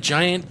 and then a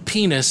giant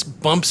penis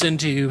bumps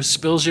into you,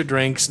 spills your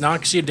drinks,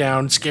 knocks you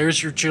down,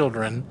 scares your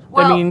children.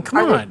 Well, I mean,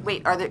 come on.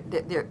 Are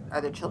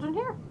there children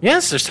here?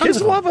 Yes, there's tons kids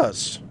of them. love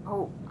us.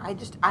 Oh, I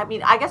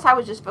guess I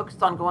was just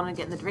focused on going and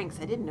getting the drinks.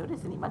 I didn't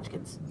notice any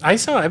munchkins.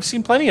 I've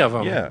seen plenty of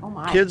them. Yeah, Oh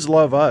my. kids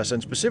love us,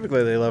 and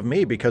specifically they love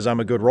me because I'm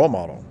a good role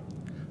model.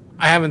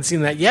 I haven't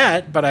seen that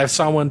yet, but I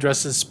saw one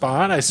dressed as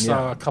Spot. I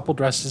saw a couple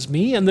dressed as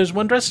me, and there's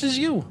one dressed as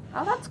you.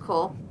 Oh, that's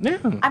cool. Yeah.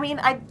 I mean,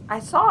 I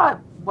saw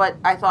what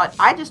I thought.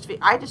 I just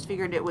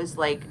figured it was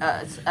like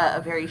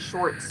a very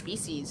short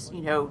species,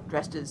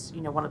 dressed as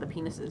one of the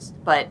penises.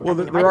 But Well, I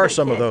mean, it might there have are been a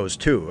some of kid. those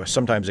too.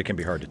 Sometimes it can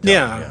be hard to tell.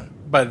 Yeah.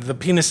 But the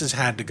penises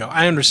had to go.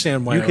 I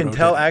understand why You can Odo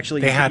tell did it. actually.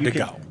 They had you to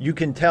can, go. You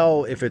can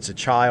tell if it's a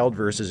child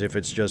versus if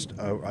it's just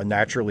a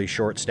naturally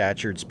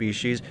short-statured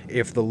species.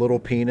 If the little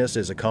penis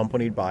is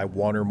accompanied by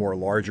one or more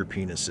larger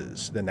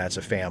penises, then that's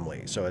a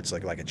family. So it's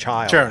like a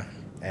child. Sure.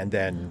 And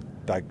then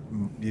the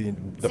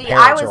See,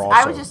 parents are also.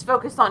 I was just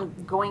focused on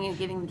going and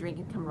getting the drink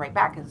and coming right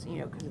back because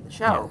of the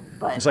show.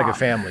 But It's like a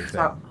family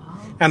thing.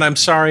 And I'm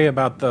sorry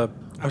about the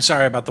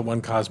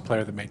one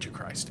cosplayer that made you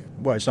cry, Steve.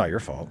 Well, it's not your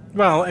fault.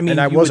 Well, I mean,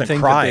 And I you wasn't would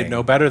think crying. that they'd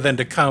know better than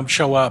to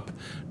show up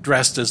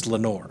dressed as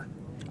Lenore.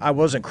 I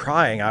wasn't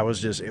crying. I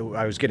was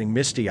getting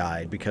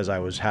misty-eyed because I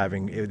was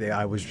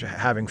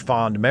having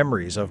fond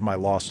memories of my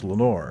lost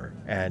Lenore.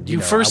 And You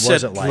know, first I said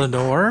wasn't like,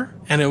 Lenore,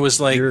 and it was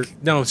like, You're-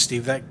 no,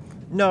 Steve, that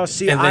No,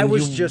 see, And I then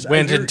was you just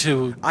went you're-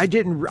 into I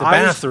didn't the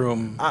I was-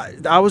 bathroom.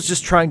 I was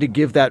just trying to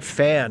give that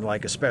fan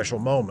like a special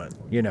moment.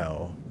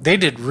 they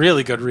did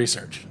really good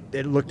research.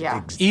 It looked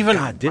Yeah. Even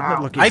God, didn't it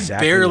look I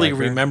exactly barely like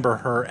her? remember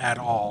her at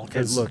all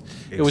because looked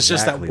it was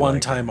just that exactly one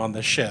like time on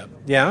the ship.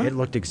 Yeah, It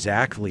looked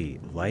exactly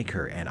like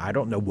her, and I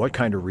don't know what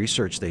kind of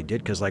research they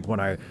did because, like, when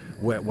I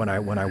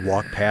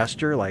walked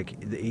past her, like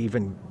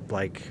even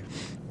like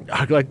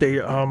they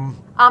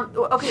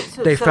Okay,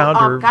 so they found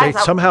her. guys, They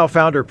somehow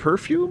found her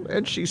perfume,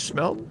 and she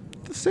smelled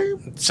the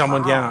same.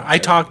 someone. Yeah, I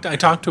talked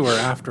to her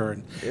after.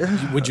 And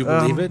would you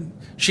believe it?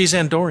 She's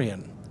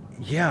Andorian.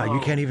 Yeah, you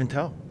can't even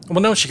tell. Well,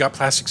 no, she got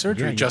plastic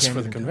surgery Yeah, you just can't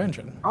for the even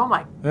convention. Oh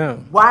my. Yeah.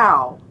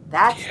 Wow.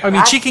 I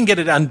mean, she can get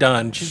it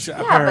undone. She's Yeah,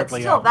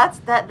 apparently. but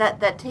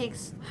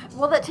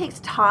still, that takes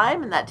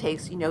time, and that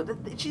takes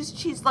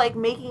she's like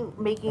making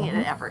it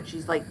an effort.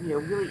 She's like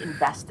really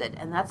invested,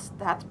 and that's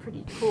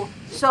pretty cool.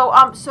 So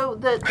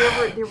there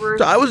were.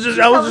 So I was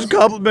just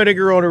complimenting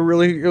her on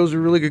it was a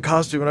really good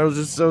costume, and I was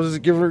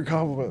just giving her a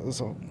compliment.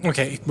 That's all.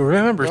 Okay,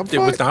 remember, it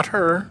was not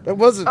her. That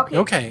wasn't.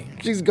 Okay.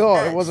 She's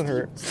gone. It wasn't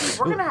her.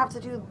 We're gonna have to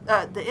do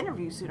the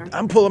interview sooner.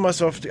 I'm pulling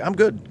myself. I'm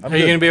good. Are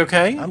you gonna be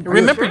okay? I'm good.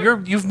 Remember,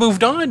 Sure. you've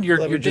moved on. You're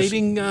me just-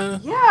 dating.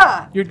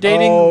 Yeah. You're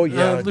dating. Oh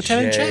yeah,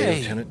 Lieutenant J.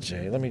 Lieutenant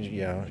J. Let me.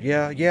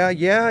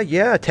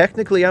 Yeah.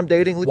 Technically, I'm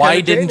dating Lieutenant J.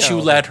 Why didn't you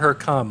now. let her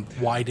come?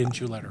 Why didn't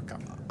you let her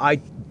come?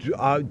 I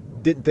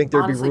didn't think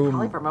there'd Honestly, be room.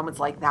 probably for moments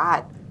like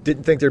that.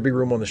 Didn't think there'd be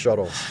room on the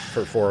shuttle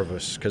for 4 of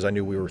us because I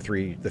knew we were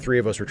 3. The 3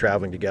 of us were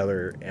traveling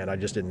together, and I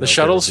just didn't. The know if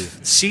shuttle's there would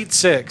be- seat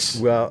 6.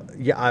 Well,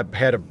 yeah, I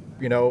had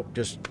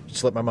just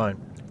slipped my mind.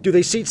 Do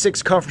they seat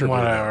 6 comfortably?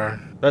 Whatever.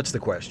 That's the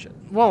question.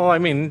 Well, I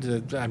mean,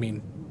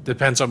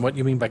 depends on what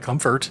you mean by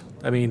comfort.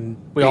 I mean,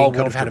 we Being all would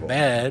have had a comfortable.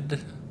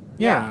 bed.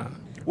 Yeah.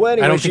 Well, I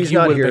anyway, don't think she's you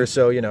not would've here, been-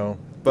 so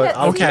But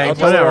Yeah, I'll, okay, I'll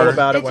tell her all whatever.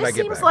 about it It when I just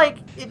get seems back. like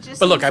it just.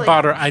 But look, seems I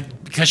bought like- her.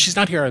 Because she's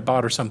not here, I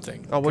bought her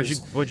something. Oh, what'd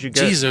you get?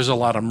 Geez, there's a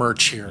lot of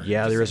merch here.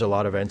 Yeah, there is a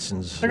lot of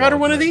Ensigns. I got her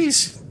one of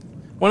these.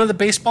 One of the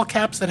baseball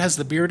caps that has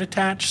the beard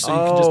attached, so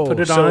you can just put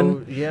it so,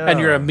 on, yeah. and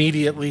you're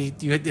immediately.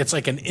 It's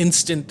like an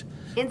instant.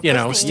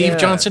 Instant. Steve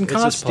Johnson it's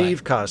cosplay. a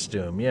Steve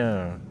costume.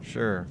 Yeah,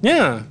 sure.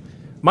 Yeah.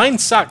 Mine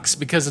sucks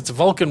because it's a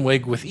Vulcan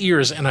wig with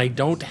ears, and I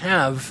don't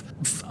have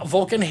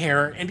Vulcan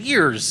hair and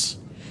ears.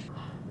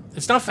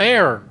 It's not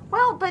fair.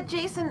 Well, but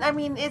Jason, I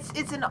mean,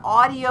 it's an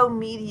audio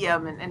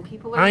medium, and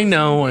people are I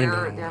know.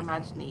 their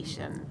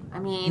imagination. I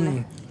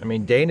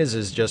mean, Dana's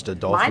is just a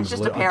dolphin. mine's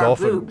just a pair of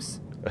boobs.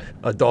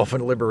 A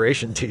dolphin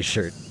liberation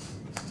T-shirt.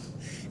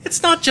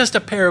 It's not just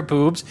a pair of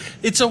boobs.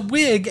 It's a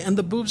wig, and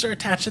the boobs are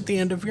attached at the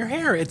end of your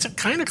hair. It's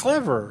kind of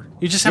clever.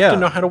 You just have to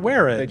know how to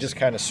wear it. They just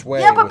kind of sway.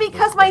 Yeah, but with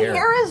because the my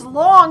hair is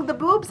long, the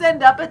boobs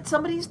end up at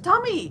somebody's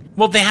tummy.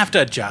 Well, they have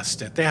to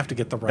adjust it. They have to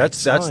get the right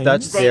size.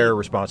 That's They- their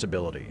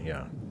responsibility.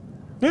 Yeah.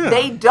 Yeah.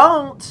 They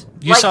don't.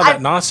 You saw that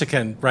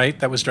Nausicaan, right?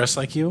 That was dressed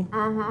like you?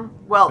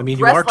 Well, I mean,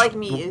 you dressed are like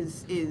me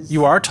is.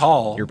 You are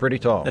tall. You're pretty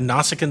tall. The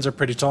Nausicaans are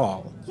pretty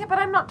tall. Yeah, but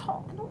I'm not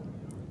tall.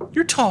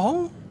 You're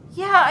tall.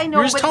 Yeah, I know.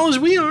 You're as but tall as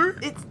we are.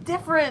 It's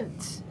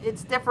different.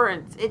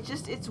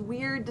 It's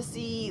weird to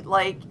see,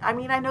 like, I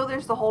mean, I know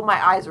there's the whole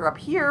my eyes are up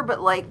here,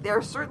 but, like,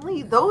 there's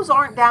certainly, those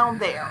aren't down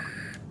there.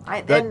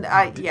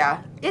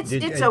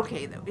 It's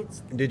okay, though.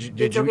 It's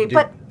okay,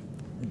 but...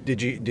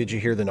 Did you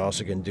hear the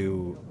Nausicaan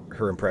do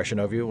her impression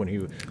of you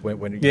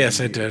when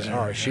Yes, I did.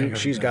 Oh,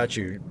 she's got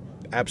you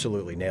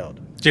absolutely nailed.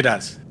 She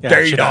does.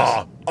 Yeah, she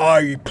does.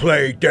 I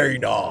play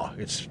Dana.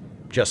 It's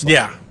just like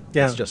Yeah, you.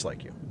 yeah. It's just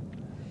like you.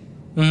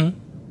 Mm-hmm.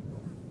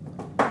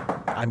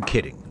 I'm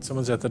kidding.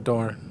 Someone's at the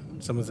door.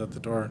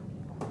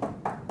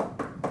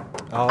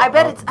 I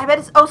bet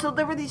it's. Oh, so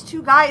there were these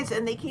 2 guys,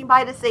 and they came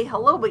by to say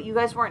hello, but you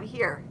guys weren't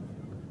here.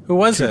 Who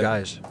was 2 it?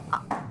 guys.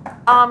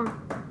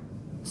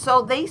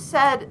 So they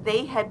said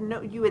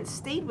you had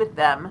stayed with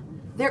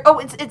them.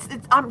 It's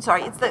I'm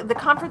sorry, it's the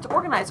conference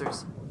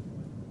organizers.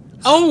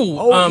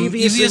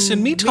 Evius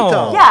and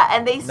Mito. Yeah,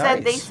 and they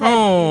said Nice. so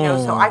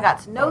I got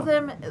to know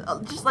them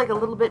just like a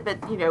little bit,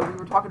 but we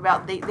were talking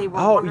about they were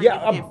wondering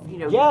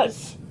if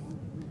yes.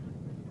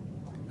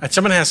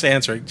 Someone has to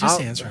answer it.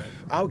 Just answer it.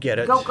 I'll get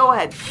it. Go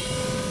ahead.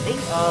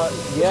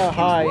 Yeah,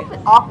 hi. It's a little bit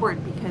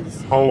awkward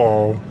because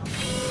Hello.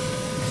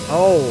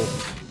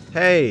 Oh,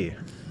 hey.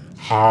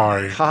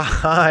 Hi.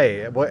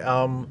 Hi. What,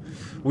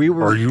 we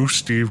were. Are you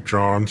Steve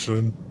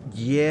Johnson?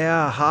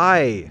 Yeah,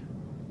 hi.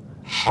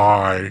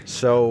 Hi.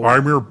 So.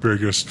 I'm your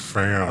biggest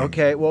fan.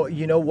 Okay, well,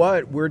 you know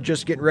what? We're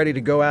just getting ready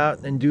to go out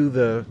and do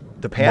the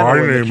panel My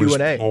and the name is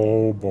Q&A.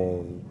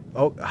 Plobo.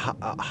 Oh,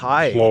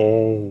 hi.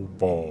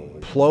 Plobo.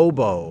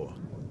 Plobo.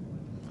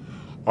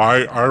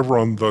 I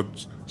run the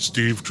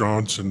Steve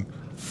Johnson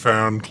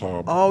fan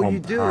club. Oh, on you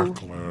do?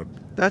 Packlet.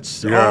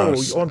 That's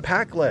Yes. on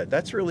Packlet.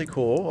 That's really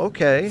cool.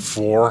 Okay.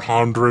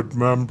 400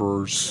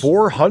 members.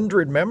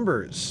 400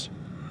 members.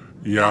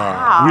 Yeah,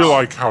 Wow. we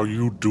like how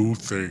you do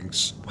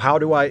things.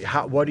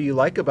 What do you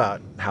like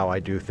about how I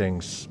do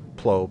things,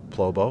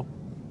 Plobo?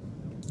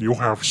 You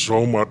have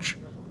so much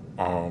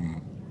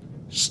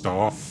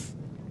stuff.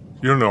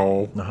 You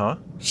know, Uh-huh.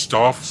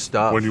 stuff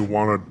when you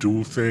want to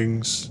do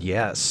things.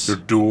 Yes. You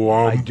do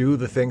I them. do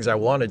the things I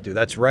want to do.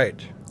 That's right.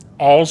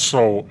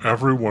 Also,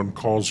 everyone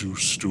calls you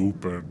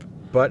stupid,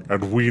 But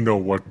and we know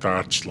what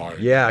that's like.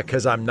 yeah,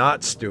 because I'm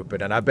not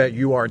stupid, and I bet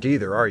you aren't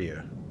either, are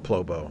you,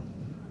 Plobo?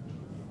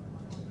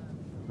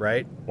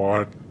 Right?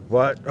 What?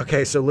 What?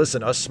 Okay, so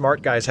listen, us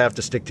smart guys have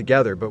to stick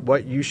together, but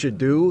what you should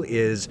do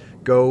is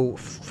go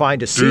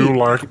find a seat. Do you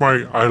like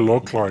I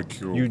look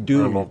like you. You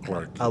do I look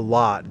like you. a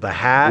lot. The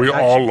hat. We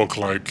all look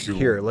like you.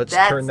 Here, let's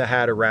That's- turn the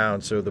hat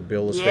around so the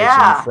bill is facing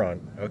Yeah. the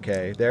front.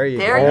 Okay, there you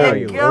there go.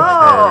 you look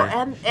go.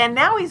 okay. And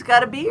now he's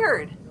got a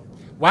beard.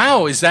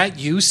 Wow, is that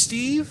you,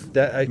 Steve?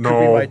 That could be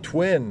No. my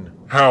twin.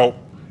 How?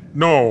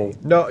 No.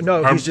 No,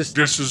 I'm- he's just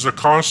This is a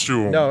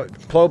costume. no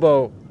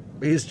Plobo.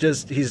 He's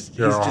just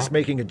Yeah. just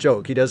making a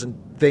joke. He doesn't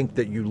think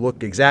that you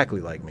look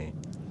exactly like me.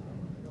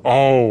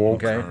 Oh,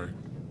 okay. Okay.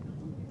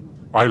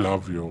 I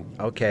love you.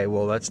 Okay,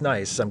 well that's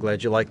nice. I'm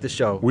glad you like the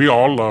show. We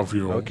all love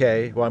you.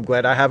 Okay, well I'm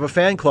glad I have a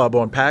fan club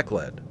on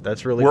Packled.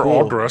 That's really We're cool.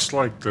 all dressed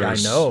like this.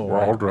 I know. We're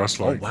all dressed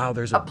like. Oh wow,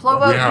 there's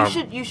Plobo, We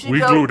have. you should we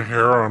go. glued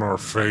hair on our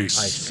face,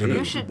 I see. and You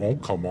it should-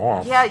 won't come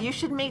off. Yeah, you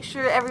should make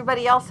sure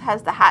everybody else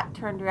has the hat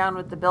turned around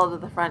with the bill to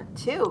the front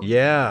too.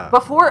 Yeah.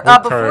 Before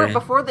Okay.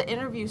 before the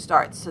interview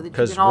starts, so that you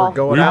 'Cause can all. we're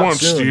going We out want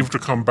soon. Steve to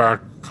come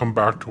back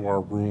to our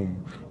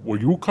room. Will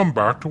you come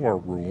back to our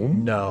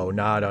room? No,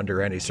 not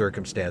under any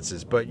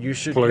circumstances. But you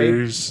should.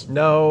 Please.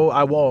 No,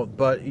 I won't.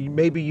 But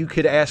maybe you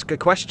could ask a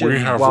question We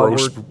have while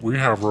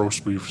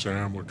roast beef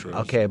sandwiches.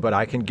 Okay, but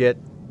I can get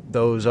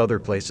those other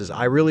places.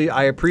 I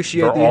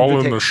appreciate They're the all in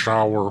invitation. the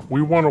shower.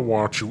 We want to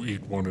watch you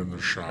eat one in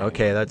the shower.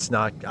 Okay, that's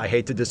not. I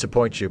hate to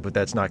disappoint you, but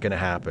that's not going to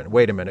happen.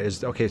 Wait a minute.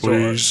 So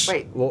Please.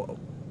 Wait. well,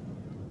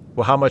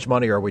 how much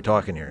money are we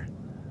talking here?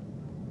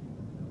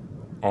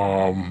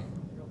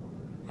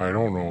 I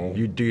don't know.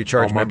 Do you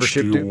charge How much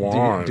membership? do you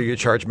want? Do you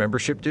charge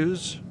membership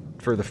dues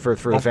for the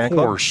Of fan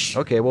course.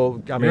 club? Okay,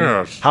 well, I mean,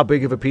 Yes. how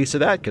big of a piece of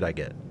that could I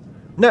get?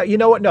 No, you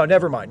know what? No,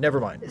 never mind.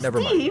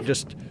 Steve?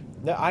 Just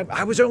no,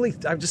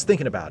 I'm just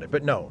thinking about it,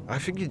 but no. I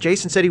think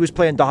Jason said he was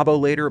playing Dabo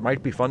later. It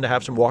might be fun to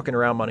have some walking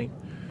around money.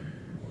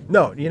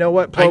 No, you know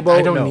what, Plobo?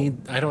 I don't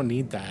no.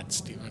 need that,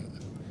 Steven.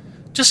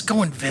 Just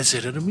go and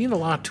visit. It'll mean a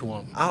lot to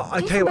him.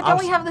 I tell you, but what,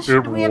 then we have the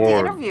It we have the would.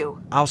 interview.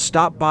 I'll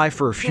stop by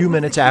for a few with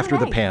minutes the after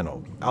the Q&A.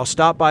 panel. I'll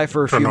stop by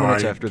for a few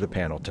minutes Tonight. after the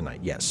panel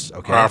tonight. Yes.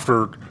 Okay.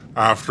 After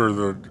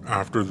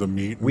the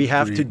meet. and We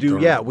have to greet, do-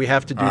 yeah, we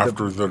have to do the-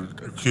 after the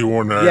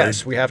Q&A.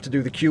 Yes, we have to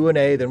do the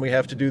Q&A, then we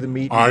have to do the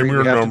meet and I'm greet.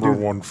 your We have to number do-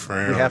 one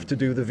fan. We have to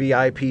do the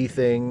VIP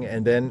thing,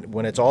 and then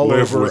when it's all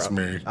Live over, with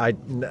me. I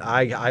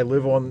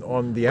live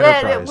on the Yeah,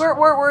 Enterprise.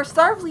 we're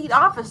Starfleet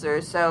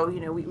officers, so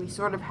we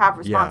sort of have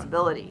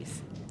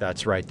responsibilities.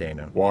 That's right,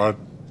 Dana. What?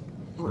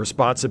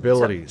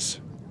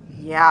 Responsibilities.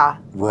 Yeah.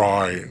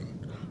 Right.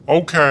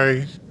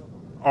 Okay.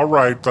 All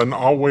right, then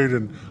I'll wait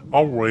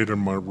in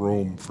my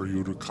room for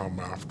you to come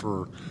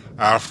after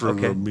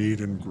Okay. the meet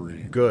and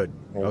greet. Good.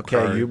 Okay,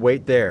 Okay. you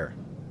wait there.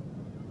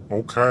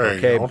 Okay.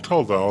 Okay. I'll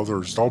tell the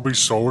others. They'll be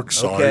so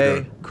excited.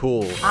 Okay,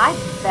 cool. I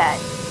bet.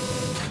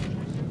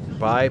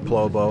 Bye,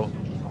 Plobo.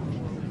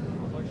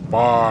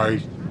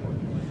 Bye.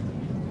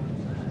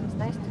 It's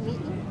nice to meet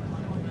you.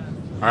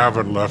 I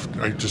haven't left.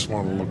 I just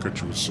want to look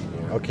at you some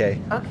more. Okay.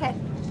 Okay.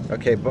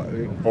 Okay.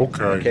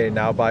 Okay. Okay.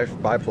 Now, bye,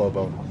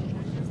 Plobo.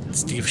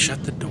 Steve,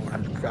 shut the door.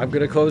 I'm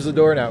gonna close the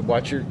door now.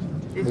 Move your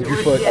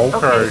foot. Yeah,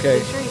 Okay. Okay.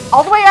 Make sure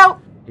all the way out.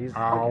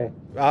 Ow.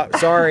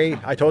 Sorry,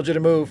 I told you to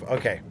move.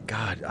 Okay.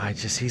 God, I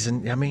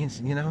mean,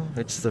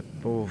 it's the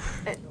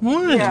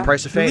What? Yeah.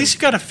 price of fame. At least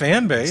you got a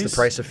fan base. It's the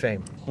price of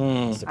fame.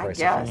 It's the I price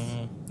guess. of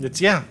fame.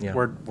 It's Yeah,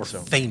 We're so-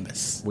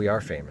 famous. We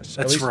are famous.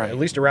 That's right. At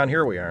least around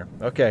here we are.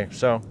 Okay,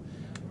 so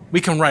We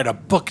can write a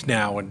book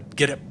now and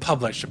get it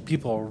published, and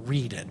people will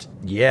read it.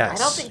 yes.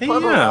 I don't think Hey,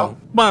 Plobo yeah. will.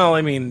 Well,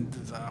 I mean,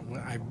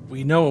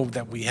 we know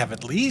that we have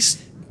at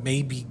least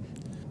maybe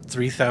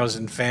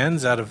 3,000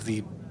 fans out of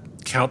the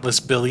countless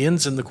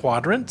billions in the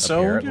quadrant. So,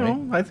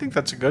 Apparently. I think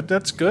that's good.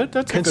 That's a good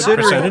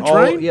Considering percentage, all,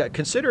 right? yeah,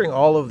 considering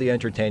all of the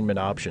entertainment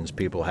options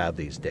people have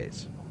these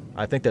days,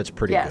 I think that's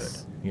pretty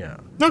Yes. good.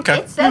 Yeah. Okay.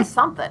 It says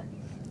something.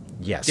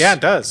 Yes. Yeah,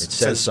 it does. It It says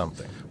says-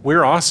 something.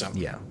 We're awesome.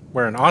 Yeah.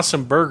 We're an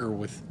awesome burger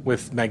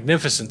with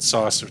magnificent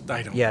sauce.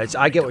 I don't. Yeah,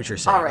 I get what you're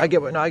saying. All right. I get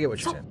what you're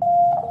saying.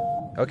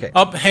 Okay.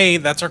 Up, hey,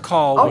 that's our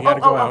call. we gotta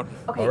go out.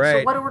 Okay, All right.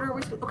 so what order are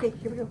we supposed? Okay,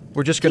 here we go.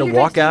 We're just Take gonna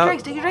your walk drinks,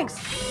 out. Take your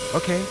drinks.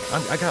 Okay,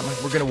 I got my.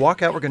 We're gonna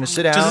walk out. We're gonna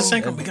sit down. Just a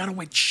second. and- We gotta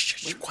wait.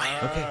 Shh,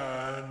 quiet.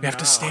 Okay. We have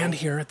to stand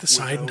here at the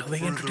side until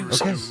they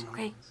introduce Okay. us.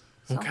 Okay.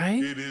 Okay.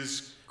 It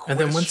is And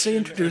then once they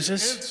introduce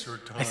us,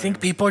 I think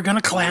people are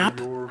gonna clap,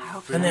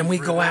 and then we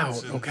go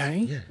out.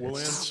 Okay. We'll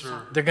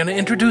answer They're gonna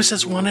introduce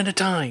us one at a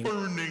time.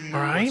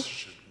 All right.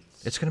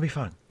 It's gonna be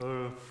fun.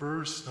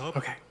 first up,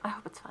 Okay. I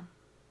hope it's fun.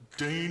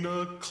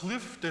 Dana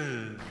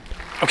Clifton.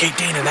 Okay,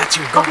 Dana, that's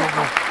you. Go, go,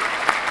 go.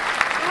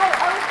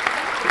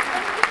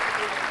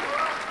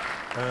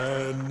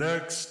 And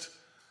next,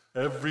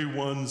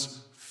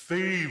 everyone's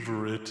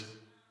favorite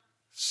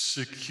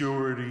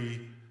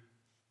security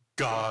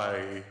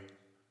guy,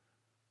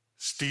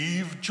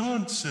 Steve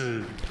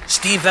Johnson.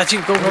 Steve, that's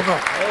you. Go, go, go.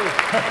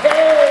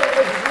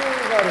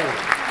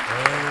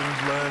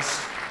 And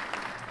last,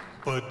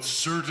 but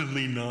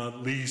certainly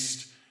not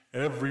least,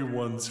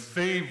 everyone's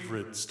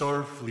favorite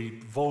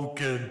Starfleet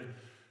Vulcan,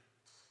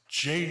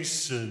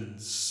 Jason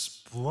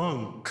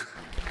Splunk.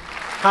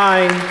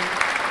 Hi.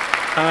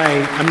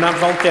 Hi. I'm not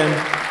Vulcan,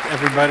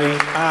 everybody.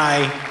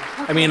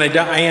 Hi. I mean, I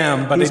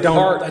am, but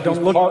I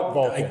don't look.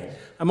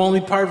 I'm only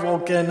part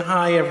Vulcan.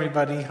 Hi,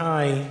 everybody.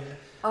 Hi.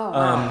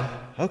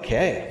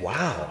 Okay.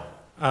 Wow.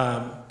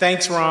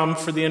 Thanks, Rom,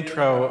 for the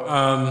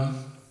intro.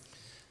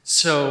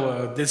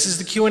 So this is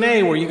the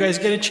Q&A where you guys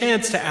get a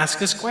chance to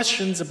ask us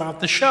questions about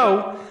the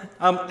show.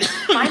 I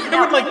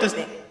would like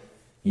to.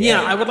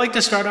 Yeah, I would like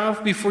to start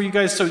off before you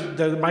guys. So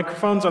the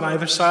microphones on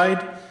either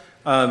side.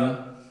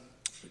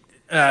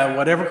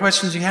 Whatever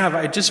questions you have,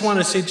 I just want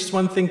to say just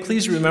one thing.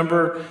 Please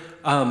remember,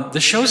 the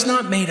show's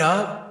not made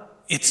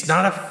up. It's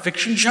not a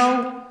fiction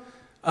show.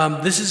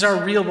 This is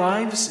our real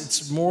lives.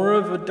 It's more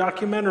of a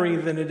documentary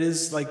than it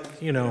is like,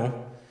 Yeah,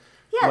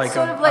 like it's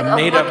sort of like a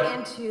made look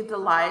up into the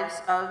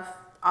lives of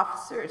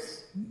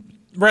officers.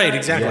 Right,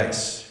 exactly.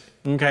 Yes.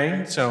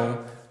 Okay,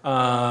 so,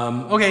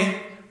 okay,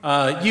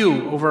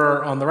 you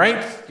over on the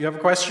right, you have a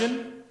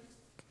question?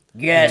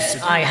 Yes,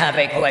 I have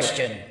a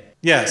question.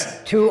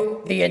 Yes.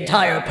 To the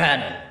entire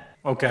panel.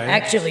 Okay.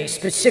 Actually,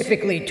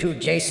 specifically to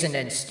Jason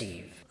and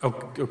Steve.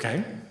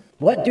 Okay.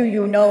 What do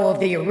you know of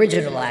the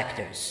original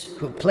actors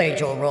who played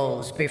your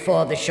roles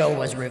before the show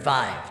was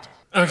revived?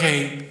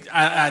 Okay,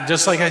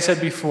 just like I said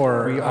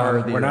before,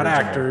 we're not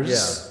actors.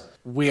 Yeah.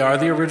 We are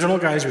the original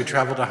guys. We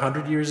traveled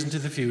 100 years into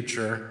the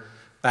future.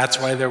 That's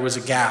why there was a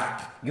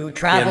gap. You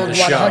traveled in the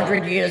show.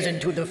 100 years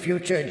into the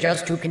future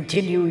just to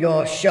continue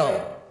your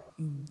show.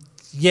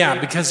 Yeah,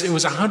 because it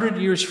was 100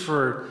 years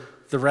for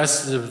the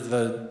rest of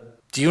the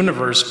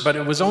universe, but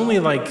it was only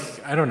like,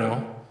 I don't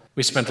know,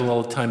 we spent a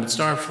little time at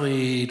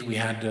Starfleet, we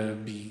had to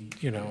be,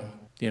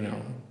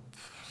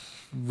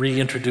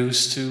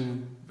 reintroduced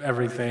to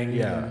everything.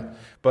 Yeah,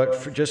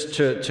 but just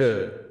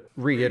to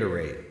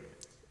reiterate,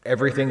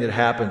 everything that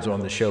happens on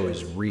the show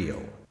is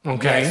real.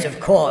 Okay. Yes, of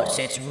course,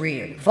 it's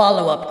real.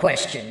 Follow-up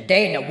question.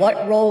 Dana,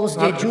 what roles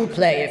did you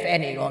play, if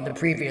any, on the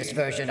previous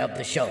version of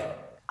the show?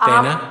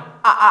 Dana?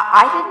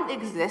 I didn't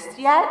exist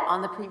yet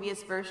on the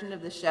previous version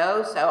of the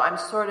show, so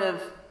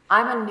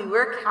I'm a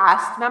newer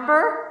cast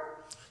member.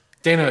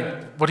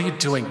 Dana, what are you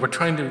doing? We're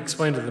trying to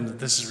explain to them that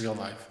this is real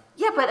life.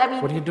 Yeah, but I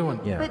mean... What are you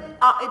doing? Yeah. But,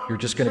 You're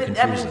just going to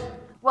confuse them.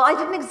 Well, I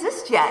didn't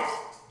exist yet.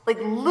 Like,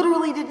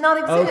 literally did not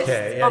exist.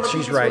 Okay, yeah, on the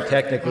she's previous right.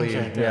 version. Technically,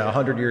 yeah,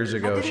 100 years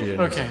ago she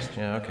didn't Okay. exist.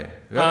 Yeah, okay.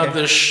 The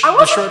I short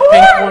wasn't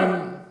pink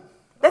born!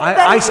 one.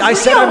 I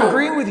said I'm real.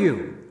 agreeing with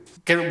you.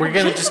 We're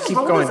going to just Jason keep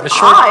rolled going. his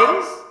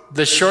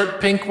The eyes. short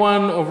pink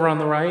one over on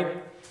the right.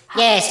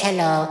 Yes,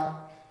 hello.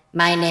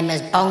 My name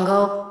is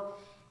Bongo.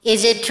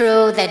 Is it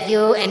true that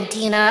you and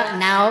Tina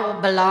now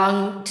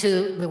belong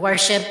to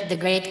worship the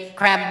great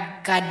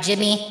crab god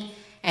Jimmy?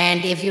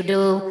 And if you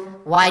do,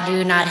 why do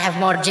you not have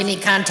more Jimmy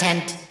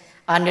content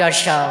on your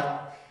show?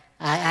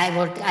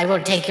 I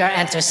will take your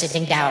answer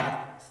sitting down.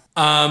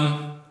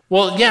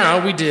 Well,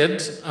 yeah, we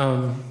did.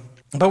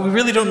 But we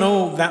really don't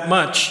know that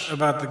much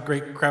about the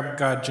great crab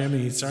god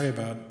Jimmy. Sorry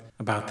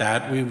about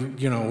that.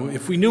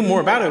 If we knew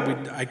more about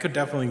it, I could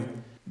definitely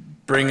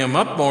bring him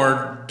up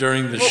more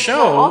during the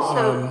show. Well,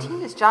 also,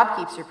 Tina's job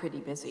keeps her pretty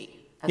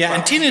busy. as well.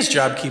 And Tina's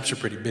job keeps her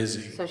pretty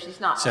busy. So she's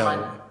not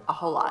on a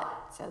whole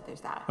lot. So there's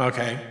that.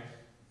 Okay.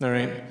 All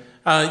right.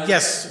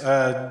 Yes,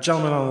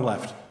 gentleman on the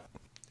left.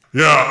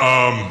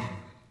 Yeah,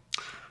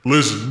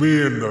 listen,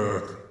 me and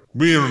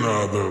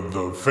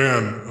the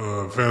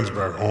fans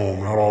back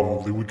home, not all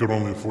of them, we could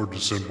only afford to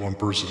send one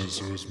person,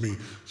 so it's me.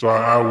 So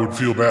I would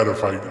feel bad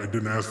if I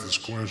didn't ask this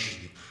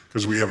question,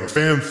 because we have a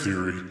fan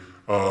theory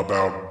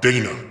about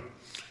Dana.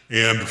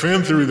 And the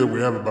fan theory that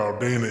we have about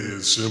Dana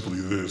is simply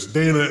this.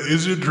 Dana,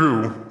 is it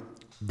true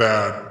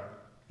that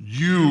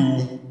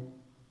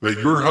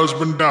your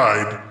husband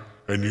died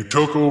and you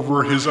took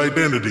over his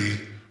identity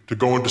to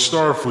go into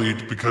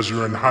Starfleet because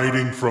you're in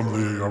hiding from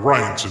the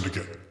Orion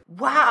Syndicate?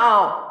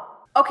 Wow.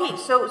 Okay,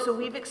 so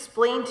we've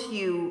explained to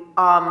you.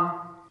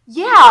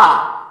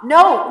 Yeah.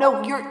 No.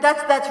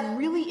 That's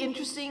really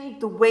interesting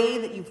the way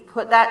that you've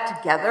put that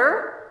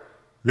together.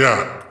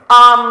 Yeah.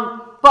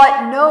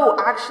 But no,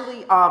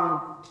 actually,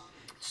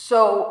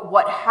 so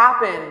what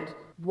happened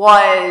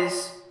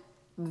was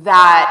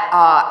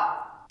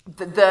that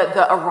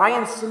the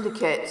Orion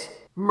Syndicate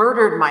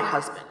murdered my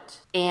husband.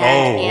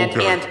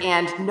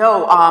 And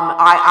no,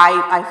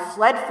 I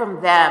fled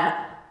from them,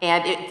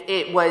 and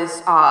it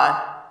was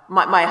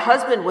my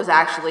husband was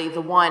actually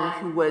the one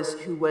who was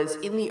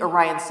in the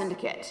Orion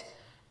Syndicate,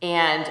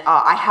 and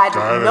I had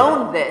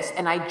known this,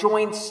 and I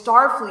joined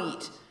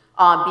Starfleet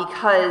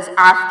because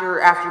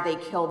after they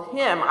killed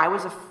him, I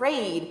was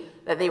afraid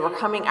that they were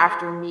coming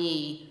after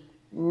me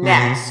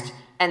next,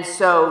 and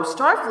so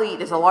Starfleet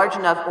is a large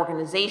enough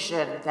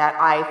organization that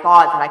I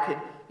thought that I could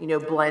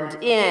blend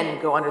in,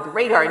 go under the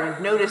radar, and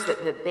you've noticed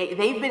that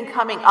they've been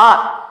coming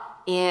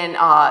up in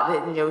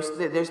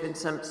there's been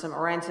some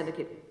Orion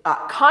Syndicate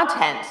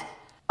content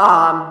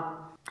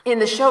in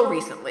the show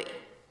recently.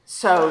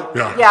 So so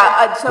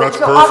that's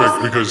perfect,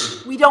 obviously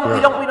because we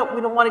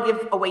don't want to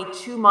give away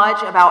too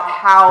much about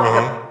how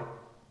the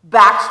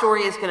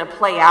backstory is going to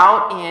play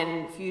out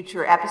in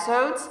future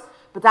episodes.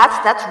 But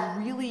that's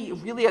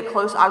really a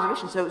close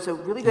observation. So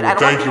really good. Well,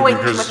 I don't want to give away too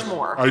because much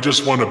more. I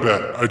just want to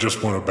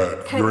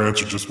bet. Your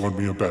answer just won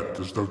me a bet.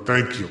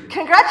 Thank you.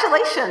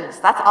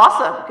 Congratulations. That's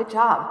awesome. Good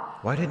job.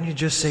 Why didn't you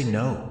just say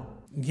no?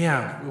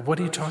 Yeah, what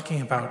are you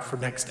talking about for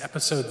next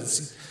episode?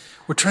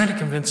 We're trying to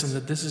convince him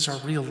that this is our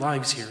real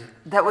lives here.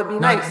 That would be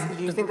nice.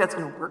 Do you think that's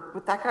going to work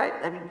with that guy?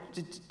 I mean,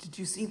 did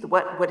you see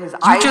what his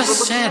eyes were looking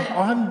just said like?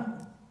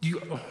 on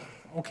you.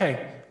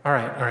 Okay. All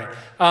right.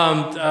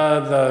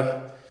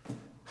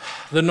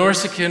 The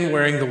Norsican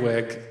wearing the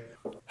wig.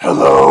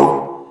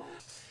 Hello.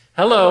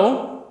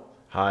 Hello.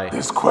 Hi.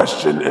 This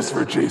question is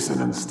for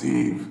Jason and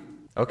Steve.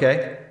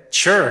 Okay.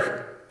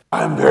 Sure.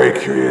 I'm very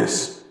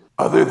curious,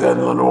 other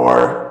than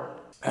Lenore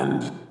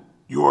and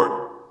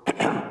your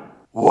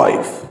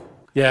wife,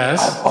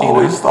 Yes. I've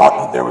always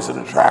thought that there was an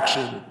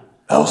attraction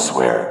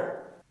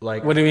elsewhere.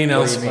 Like, What do you mean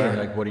elsewhere?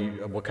 Like,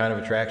 what kind of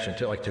attraction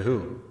to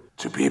who?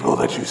 To people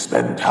that you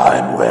spend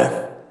time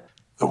with.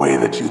 The way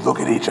that you look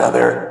at each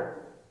other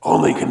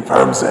only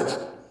confirms it.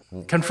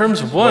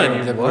 Confirms what?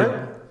 What? That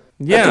the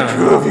Yeah.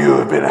 two of you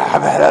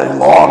have had a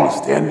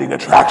long-standing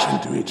attraction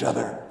to each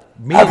other.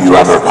 Me Have and you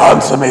Jason? ever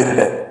consummated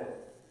it?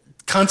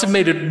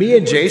 Consummated. Me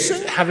and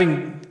Jason?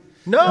 Having.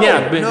 No.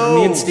 Yeah, but no.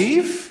 me and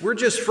Steve? We're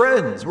just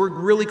friends. We're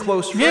really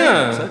close friends.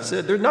 Yeah. That's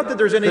it. Not that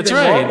there's anything That's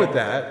right. wrong with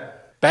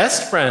that.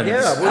 Best friends.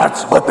 Yeah.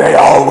 That's what they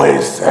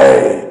always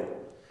say.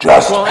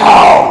 Just Well,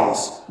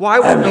 pals. Why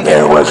would- and okay,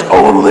 there was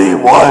only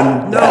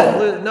one.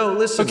 No,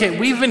 listen. Okay,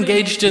 we've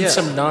engaged in Yeah.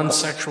 some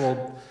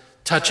non-sexual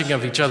touching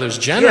of each other's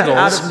genitals,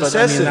 Yeah, out of but I mean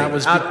necessity. that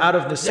was Out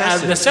of necessity.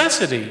 Out of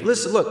necessity.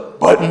 Listen, look.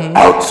 But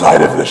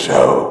outside of the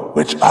show,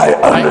 which I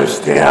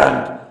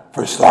understand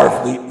for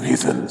Starfleet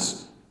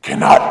reasons,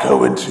 cannot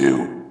go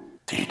into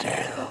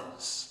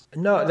details.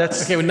 No,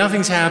 that's Okay, well,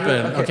 nothing's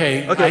happened.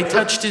 Okay, Okay, okay. I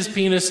touched his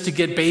penis to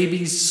get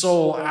baby's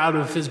soul out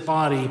of his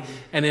body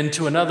and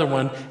into another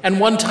one. And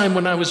one time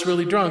when I was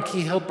really drunk,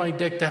 he held my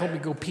dick to help me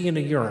go pee in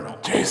a urinal.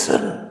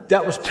 Jason,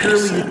 that was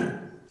purely.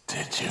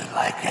 did you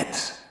like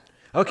it?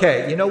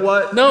 Okay, you know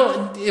what?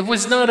 No, it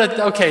was not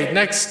a. Okay,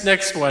 next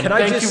one. Can I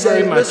Thank just you say,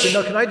 very much. listen,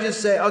 no, can I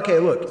just say, okay,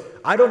 look,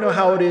 I don't know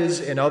how it is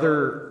in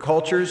other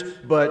cultures,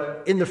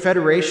 but in the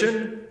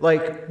Federation,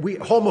 like,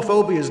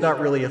 homophobia is not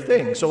really a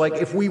thing. So, like,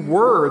 if we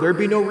were, there'd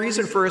be no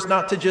reason for us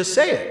not to just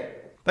say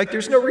it. Like,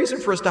 there's no reason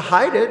for us to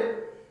hide it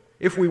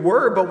if we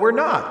were, but we're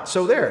not.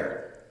 So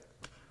there.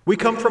 We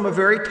come from a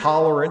very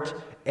tolerant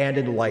and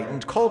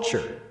enlightened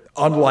culture,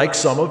 unlike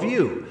some of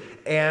you.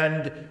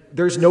 And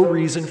there's no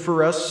reason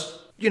for us,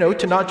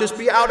 to not just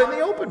be out in the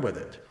open with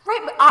it.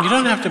 Right, but You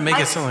don't have to make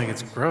it sound like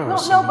it's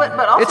gross. No, but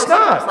also It's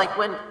not. sometimes, like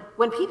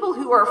when people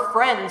who are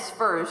friends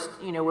first,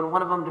 when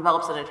one of them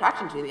develops an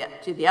attraction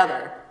to the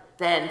other,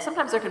 then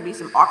sometimes there can be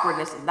some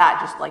awkwardness in that,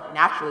 just like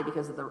naturally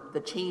because of the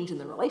change in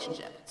the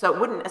relationship. So it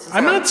wouldn't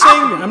necessarily.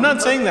 I'm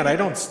not saying that. I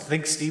don't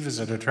think Steve is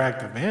an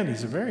attractive man.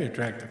 He's a very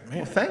attractive man.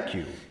 Well, thank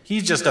you.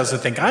 He just doesn't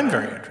think I'm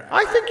very attractive.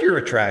 I think you're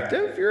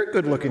attractive. You're a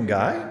good-looking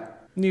guy.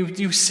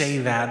 You say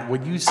that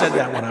when you said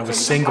that when I was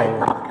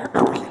single.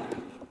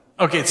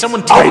 Okay,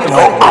 someone I take the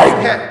don't.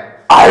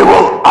 mic. I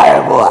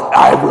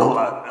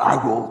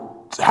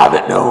will have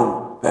it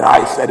known that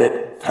I said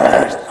it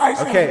first. I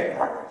said Okay. it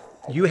first.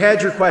 You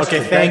had your question.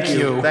 Okay, thank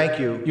you. Thank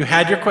you. You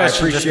had your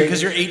question. Just appreciate-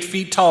 because you're 8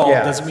 feet tall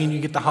Yeah. doesn't mean you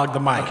get to hog the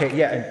mic. Okay,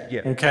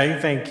 yeah. Okay,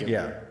 thank you.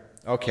 Yeah.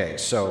 Okay,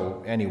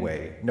 so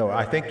anyway, no,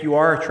 I think you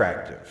are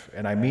attractive,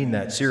 and I mean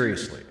that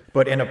seriously,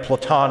 but in a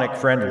platonic,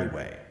 friendly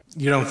way.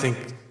 You don't think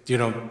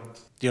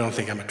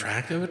I'm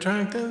attractive?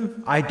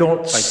 I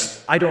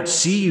don't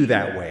see you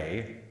that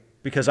way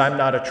because I'm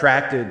not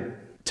attracted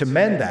to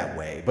men that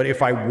way. But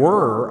if I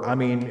were, I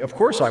mean, of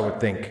course I would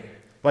think,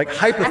 like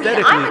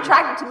hypothetically. I'm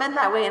attracted to men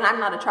that way, and I'm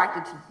not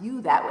attracted to you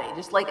that way.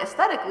 Just like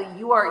aesthetically,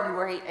 you are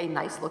a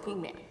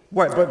nice-looking man.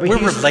 What, but We're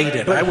he's-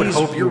 related. but I would he's-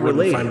 hope you you're wouldn't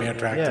related. find me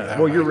attractive Yeah. that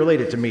Well, way. you're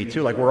related to me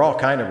too. Like we're all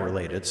kind of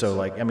related. So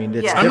like, I mean,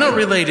 it's Yeah. I'm different. not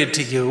related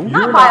to you. Not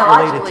You're not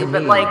biologically, related to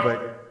but me, like,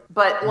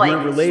 but like you're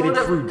related sort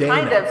of, through Dana.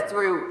 kind of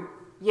through,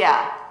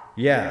 yeah.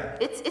 Yeah.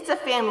 It's a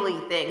family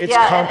thing. It's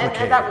yeah,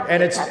 complicated, and that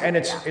would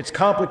be it's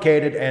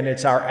complicated, and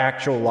it's our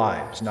actual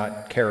lives,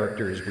 not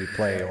characters we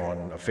play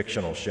on a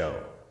fictional show.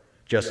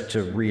 Just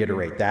to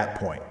reiterate that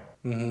point.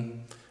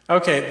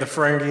 Okay, the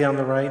Ferengi on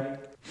the right.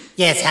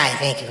 Yes, hi,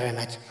 thank you very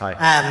much. Hi.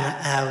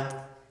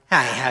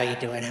 Hi, how are you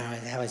doing?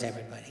 How is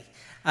everybody?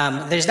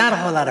 There's not a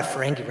whole lot of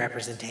Ferengi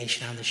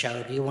representation on the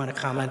show. Do you want to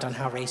comment on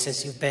how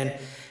racist you've been?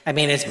 I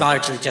mean, it's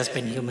largely just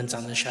been humans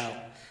on the show,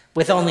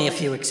 with only a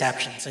few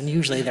exceptions, and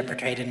usually they're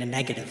portrayed in a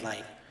negative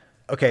light.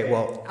 Okay,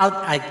 well,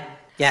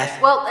 Yes.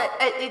 Well,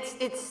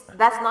 it's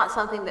that's not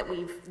something that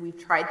we've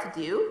tried to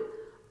do.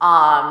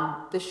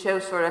 The show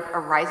sort of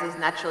arises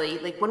naturally.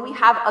 Like when we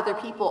have other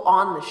people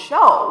on the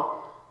show,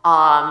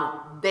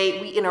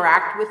 we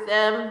interact with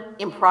them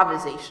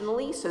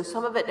improvisationally. So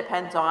some of it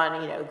depends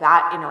on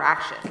that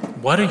interaction.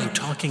 What are you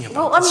talking about?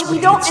 Well, I mean, This we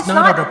week? don't- It's it's not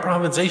not- an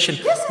improvisation.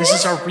 Yes, it This is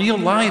is. our real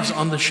lives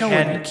on the show,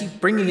 and And- you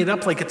keep bringing it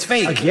up like it's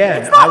fake.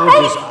 again, It's not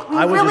fake. We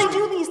I would really just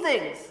do these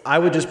things. I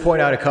would just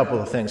point out a couple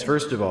of things.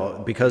 First of all,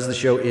 because the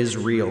show is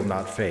real,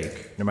 not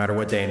fake, no matter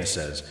what Dana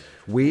says,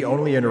 we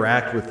only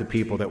interact with the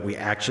people that we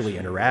actually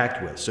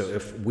interact with. So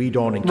if we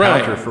don't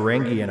encounter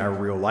Ferengi in our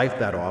real life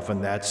that often,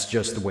 that's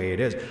just the way it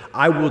is.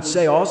 I would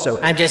say also...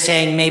 I'm just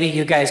saying maybe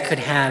you guys could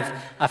have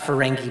a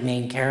Ferengi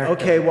main character.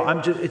 Okay,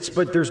 well,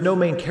 but there's no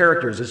main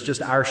characters. It's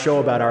just our show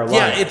about our lives.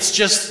 Yeah, it's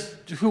just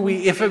who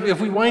we... If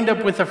we wind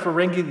up with a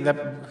Ferengi that...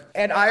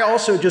 And I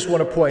also just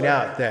want to point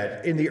out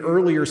that in the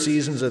earlier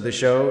seasons of the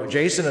show,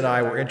 Jason and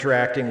I were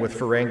interacting with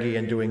Ferengi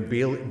and doing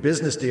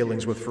business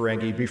dealings with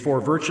Ferengi before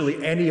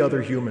virtually any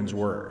other humans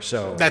were.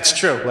 So that's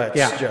true.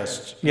 Let's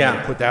just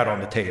put that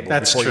on the table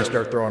before you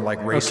start throwing like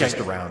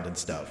racist around and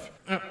stuff.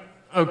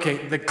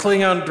 Okay, the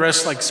Klingon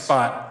dressed like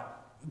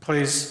Spot,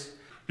 please.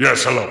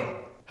 Yes,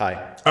 hello.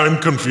 Hi. I'm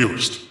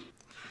confused.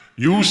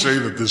 You say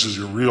that this is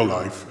your real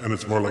life and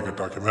it's more like a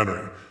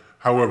documentary.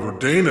 However,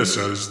 Dana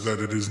says that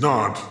it is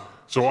not.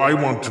 So I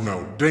want to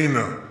know,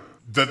 Dana,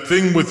 that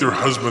thing with your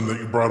husband that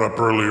you brought up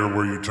earlier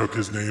where you took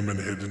his name and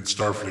hid in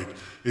Starfleet,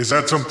 is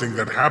that something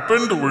that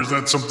happened or is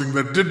that something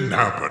that didn't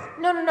happen?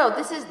 No.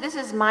 This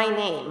is my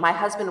name. My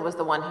husband was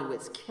the one who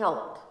was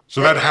killed.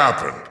 So that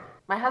happened.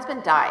 My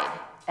husband died.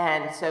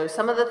 And so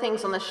some of the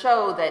things on the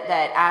show that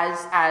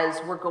as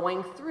we're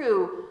going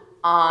through,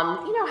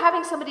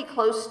 having somebody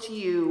close to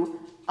you,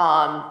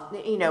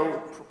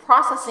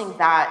 processing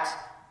that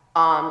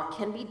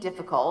can be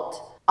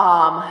difficult.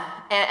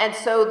 And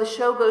so the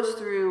show goes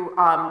through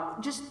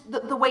just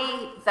the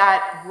way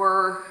that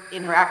we're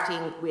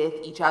interacting with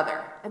each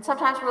other. And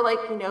sometimes we're like,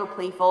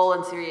 playful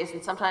and serious,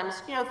 and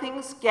sometimes,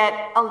 things get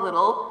a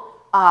little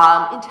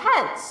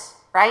intense,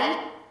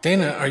 right?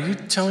 Dana, are you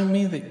telling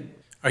me that,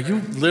 are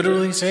you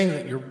literally saying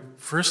that your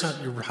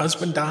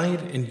husband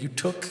died and you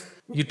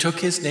took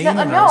his name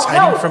and was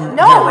hiding from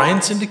the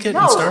Orion Syndicate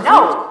and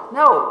Starfleet?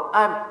 No.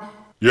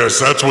 Yes,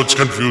 that's what's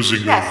confusing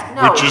me. Yes,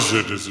 no. Which is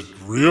it? Is it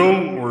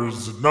real or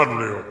is it not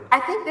real? I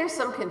think there's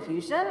some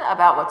confusion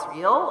about what's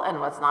real and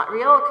what's not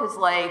real, because,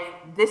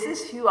 this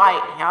is who I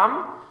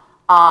am.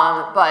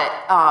 But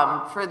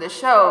for the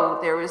show,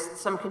 there was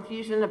some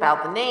confusion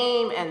about the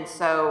name, and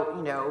so,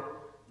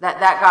 that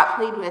got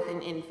played with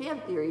in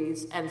fan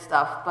theories and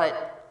stuff.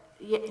 But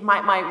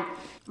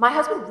my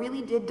husband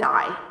really did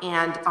die,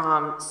 and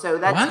so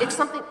that's it's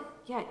something.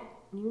 Yeah,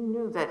 you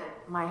knew that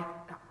my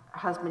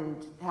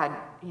husband had,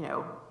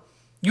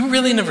 You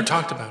really never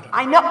talked about it.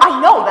 I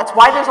know. That's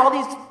why there's all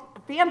these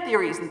fan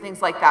theories and things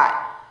like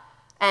that.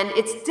 And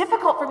it's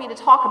difficult for me to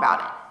talk about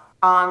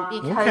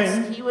it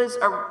because he was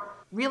a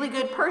really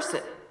good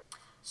person.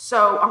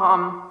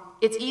 So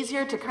it's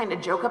easier to kind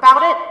of joke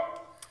about it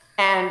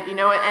and,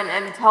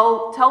 and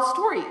tell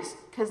stories,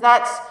 because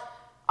that's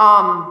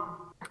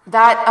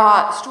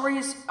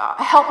stories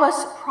help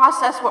us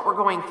process what we're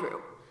going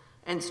through.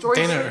 And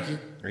stories. Dana,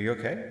 are you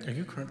okay? Do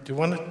you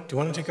want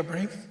to take a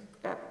break?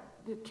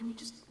 Can we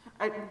just?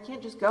 We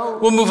can't just go.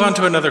 We'll move on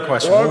to another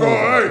question. I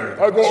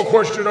got a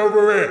question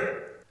over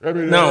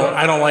here. No,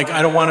 I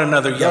don't want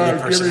another yelly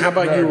person. How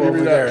about you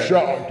over there?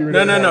 Shut up.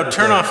 No.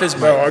 Turn off his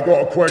mic. No, I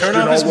got a question.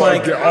 Turn off his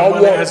mic. I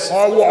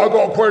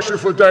got a question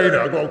for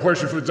Dana.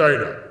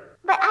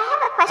 But I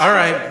have a question All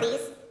right. for you,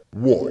 please.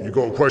 What? You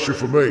got a question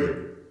for me?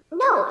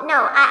 No.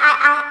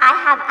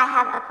 I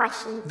have a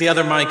question. The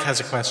other mic has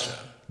a question.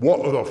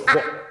 What the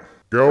fuck?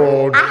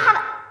 Go on. I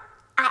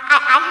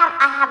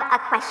have a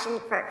question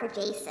for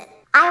Jason.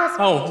 You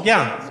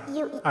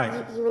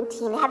and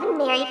Tina have been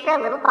married for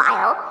a little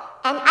while,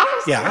 and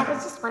I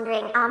was just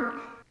wondering, are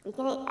you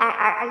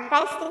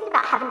guys thinking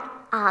about having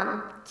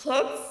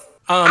kids?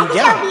 I think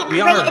that would be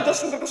a great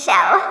addition to the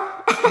show.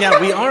 Yeah,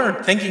 we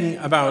are thinking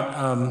about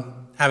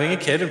having a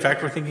kid. In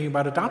fact, we're thinking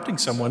about adopting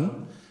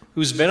someone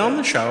who's been on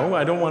the show.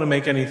 I don't want to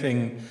make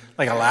anything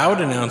like a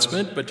loud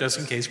announcement, but just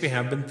in case we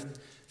have been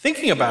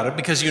thinking about it,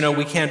 because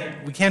we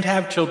can't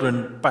have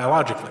children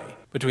biologically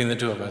between the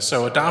two of us.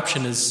 So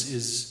adoption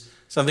is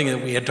something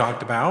that we had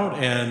talked about,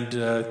 and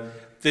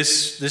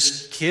this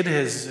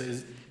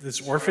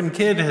orphan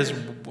kid has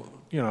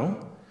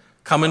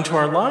come into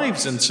our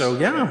lives, and so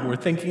we're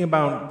thinking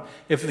about,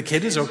 if the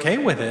kid is okay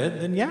with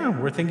it, then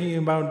we're thinking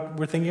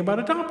about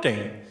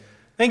adopting.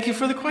 Thank you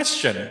for the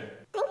question.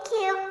 Thank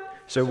you.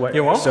 So what?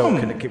 You're welcome.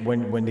 So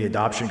when the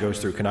adoption goes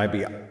through, can I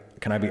be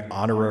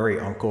honorary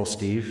Uncle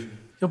Steve?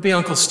 You'll be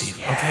Uncle Steve,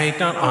 okay?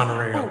 Not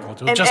honorary uncle.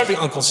 You'll just be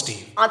Uncle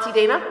Steve. Auntie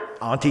Dana?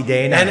 Auntie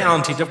Dana.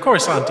 And of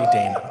course, Auntie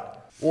Dana.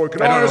 Boy,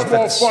 can I ask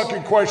one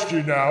fucking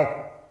question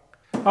now?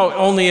 Oh,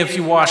 only if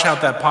you wash out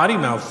that potty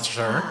mouth,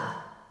 sir.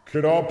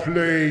 Can I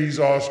please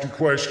ask a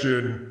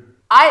question?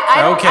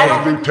 I don't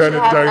think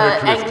Lieutenant Dana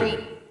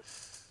Clifton.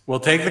 We'll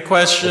take the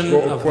question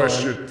of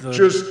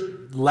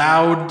the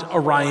loud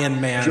Orion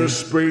man.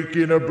 Just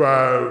speaking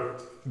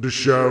about the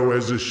show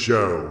as a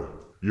show.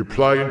 You're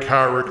playing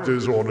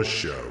characters on a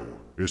show.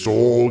 It's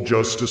all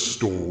just a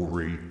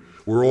story.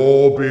 We're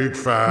all big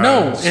fans.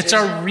 No, it's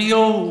our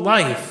real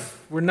life.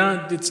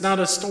 It's not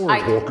a story.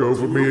 Talk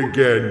over me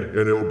again, and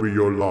it'll be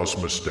your last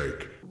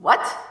mistake. What?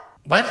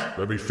 What?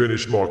 Let me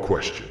finish my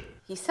question.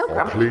 He's so I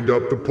grumpy. cleaned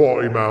up the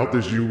potty mouth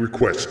as you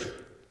requested.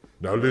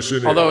 Now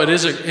listen. Although it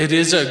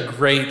is a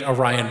great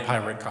Orion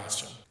pirate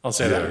costume. I'll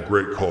say that. Yeah,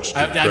 great costume.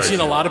 I've seen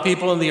a lot of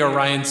people in the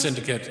Orion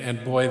Syndicate,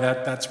 and boy,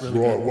 that's really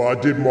good. Well, I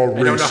did my research.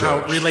 I don't know how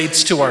it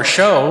relates to our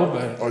show,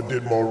 but I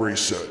did my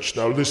research.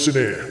 Now listen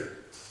here.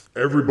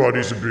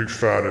 Everybody's a big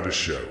fan of the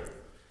show.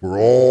 We're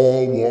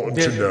all wanting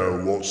to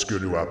know what's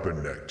going to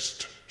happen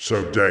next.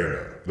 So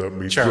Dana, let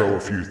me throw a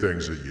few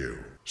things at you.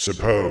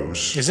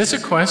 Suppose... Is this a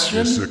question?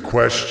 This is a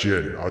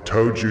question. I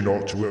told you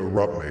not to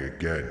interrupt me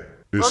again.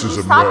 This is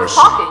a stopped mercy.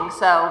 Talking,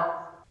 so...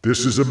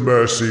 This is a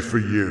mercy for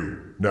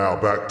you. Now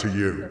back to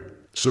you.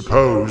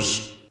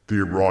 Suppose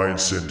the Orion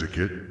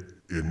Syndicate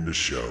in the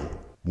show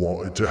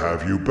wanted to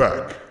have you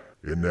back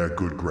in their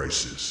good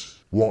graces.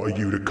 Wanted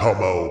you to come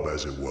home,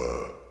 as it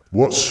were.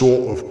 What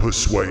sort of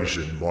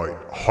persuasion might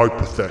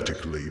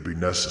hypothetically be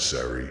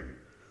necessary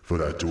for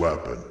that to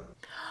happen?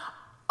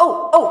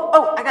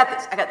 Oh, I got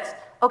this.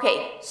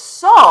 Okay,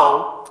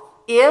 so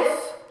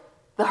if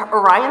the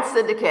Orion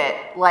Syndicate,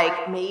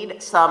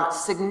 made some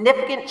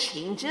significant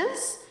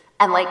changes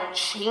and,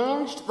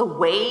 changed the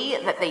way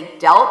that they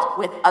dealt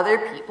with other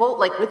people,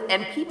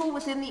 and people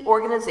within the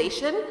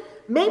organization,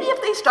 maybe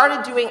if they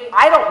started doing,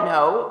 I don't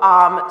know,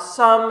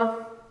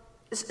 some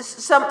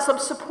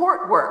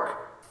support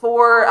work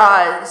for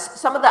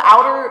some of the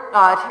outer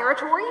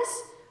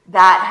territories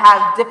that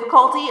have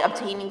difficulty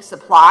obtaining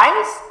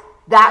supplies,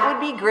 that would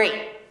be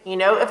great.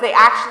 If they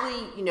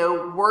actually,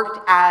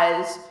 worked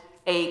as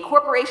a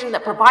corporation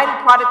that provided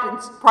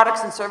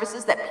products and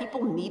services that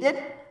people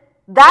needed,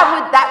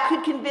 that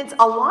could convince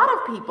a lot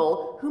of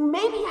people who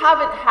maybe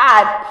haven't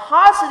had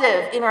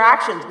positive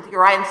interactions with the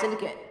Orion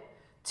Syndicate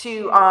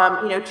to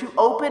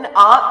open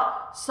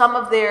up some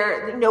of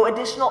their,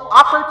 additional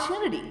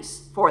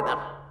opportunities for them.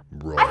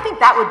 Right. I think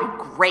that would be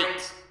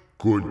great.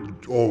 Good.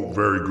 Oh,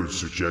 very good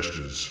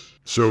suggestions.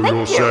 So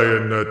you're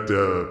saying that,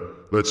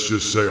 let's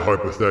just say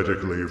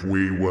hypothetically, if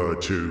we were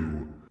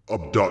to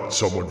abduct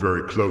someone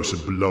very close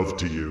and beloved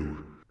to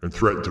you and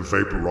threaten to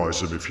vaporize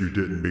them if you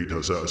didn't meet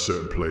us at a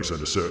certain place at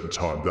a certain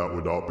time, that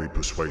would not be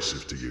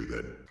persuasive to you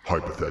then,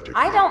 hypothetically.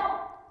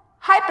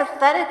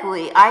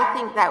 Hypothetically, I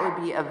think that would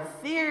be a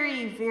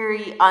very,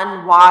 very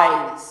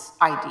unwise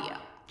idea.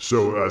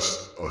 So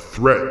as a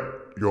threat,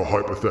 you're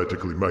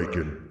hypothetically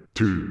making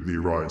to the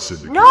Orion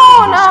Syndicate. No,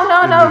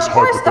 of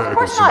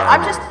course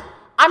not.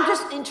 I'm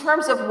just in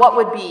terms of what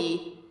would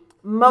be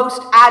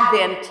most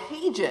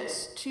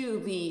advantageous to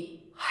the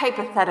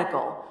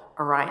hypothetical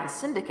Orion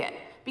Syndicate.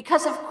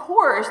 Because of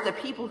course, the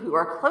people who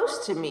are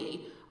close to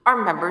me are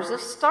members of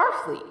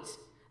Starfleet.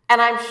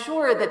 And I'm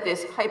sure that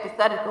this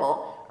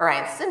hypothetical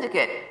Orion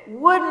Syndicate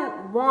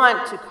wouldn't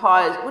want to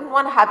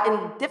have any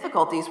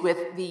difficulties with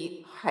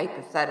the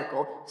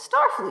hypothetical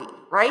Starfleet,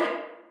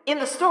 right? In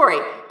the story.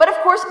 But of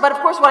course,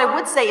 what I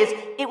would say is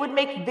it would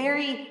make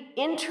very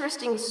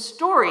interesting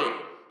story.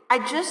 I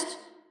just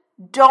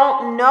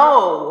don't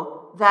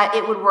know that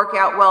it would work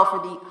out well for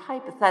the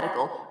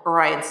hypothetical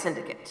Orion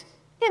Syndicate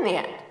in the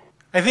end.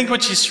 I think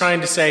what she's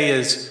trying to say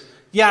is,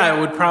 yeah, it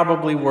would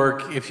probably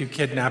work if you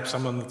kidnap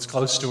someone that's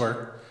close to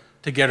her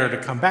to get her to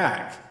come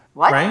back.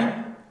 What?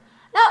 Right?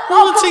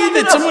 Let's say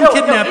that someone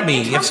kidnapped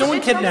me. If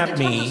someone kidnapped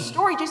me...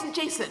 Story, Jason.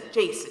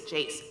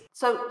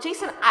 So,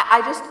 Jason,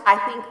 I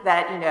think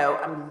that,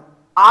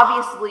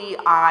 obviously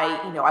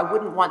I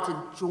wouldn't want to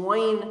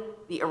join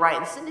the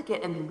Orion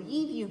Syndicate and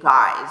leave you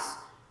guys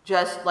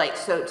just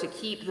so to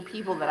keep the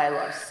people that I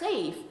love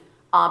safe.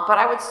 But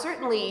I would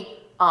certainly,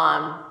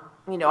 I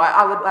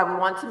would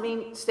want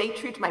to stay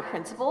true to my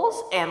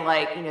principles and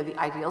the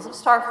ideals of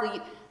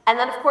Starfleet. And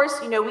then of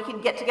course, we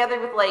could get together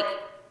with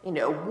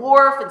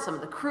Worf and some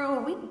of the crew,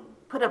 and we'd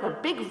put up a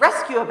big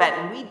rescue event,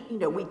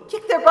 and we'd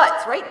kick their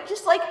butts, right?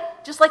 Just like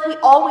we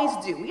always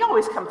do. We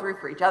always come through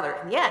for each other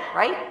in the end,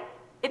 right?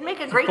 It'd make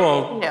a great,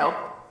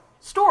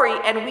 story,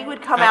 and we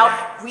would come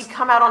out. We'd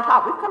come out on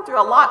top. We've come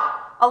through a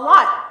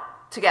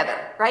lot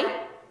together,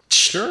 right?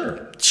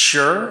 Sure.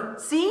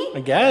 See?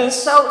 I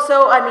guess.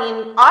 So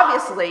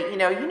obviously, you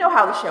know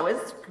how the show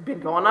has been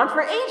going on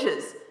for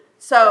ages.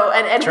 So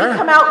and sure. we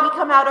come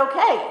out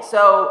okay.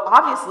 So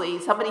obviously,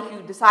 somebody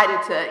who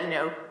decided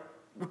to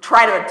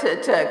try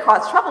to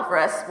cause trouble for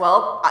us,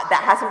 well,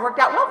 that hasn't worked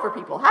out well for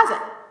people, has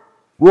it?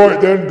 Right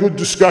then, good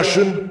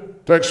discussion.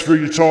 Thanks for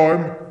your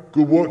time.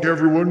 Good work,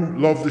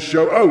 everyone. Love the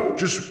show. Oh,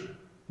 just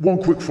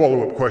one quick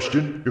follow-up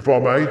question, if I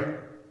may.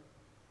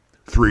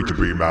 3 to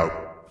beam out.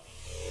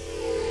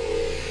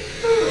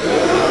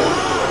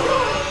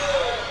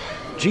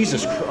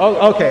 Jesus.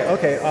 Oh,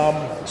 okay.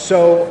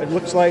 So it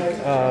looks like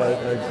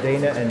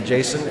Dana and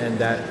Jason and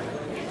that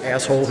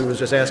asshole who was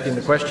just asking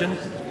the question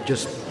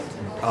just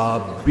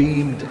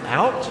beamed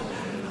out.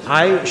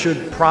 I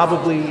should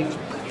probably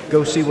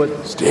go see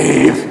what...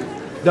 Steve.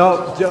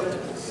 No.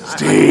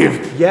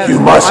 Steve, yes, you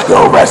must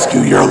go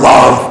rescue your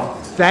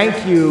love.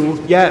 Thank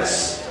you.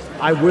 Yes,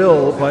 I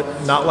will, but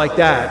not like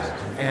that.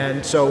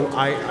 And so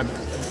I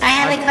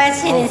have a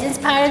question. Is this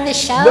part of the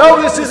show?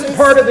 No, this isn't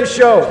part of the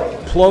show.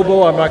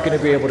 Plobo, I'm not going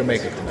to be able to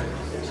make it tonight.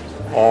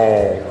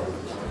 Oh.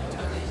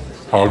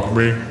 Hug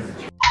me.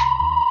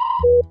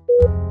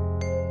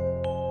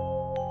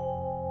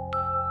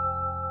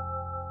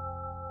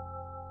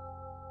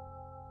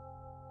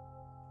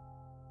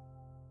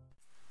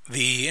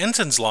 The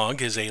Ensign's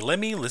Log is a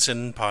Lemmy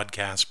Listen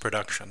podcast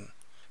production,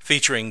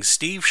 featuring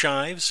Steve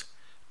Shives,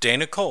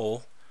 Dana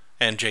Cole,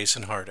 and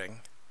Jason Harding.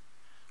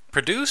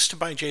 Produced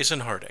by Jason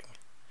Harding.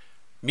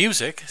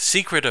 Music,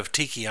 Secret of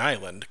Tiki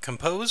Island,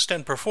 composed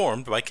and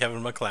performed by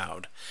Kevin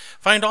MacLeod.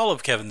 Find all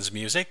of Kevin's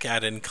music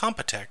at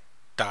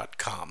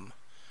incompetech.com.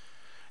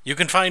 You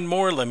can find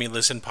more Lemmy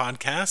Listen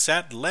podcasts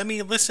at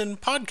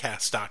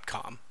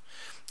lemmylistenpodcast.com.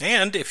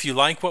 And if you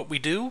like what we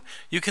do,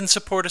 you can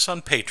support us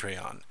on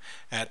Patreon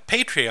at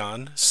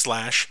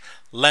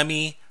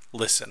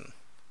patreon.com/lemmylisten.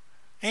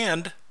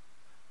 And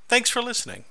thanks for listening.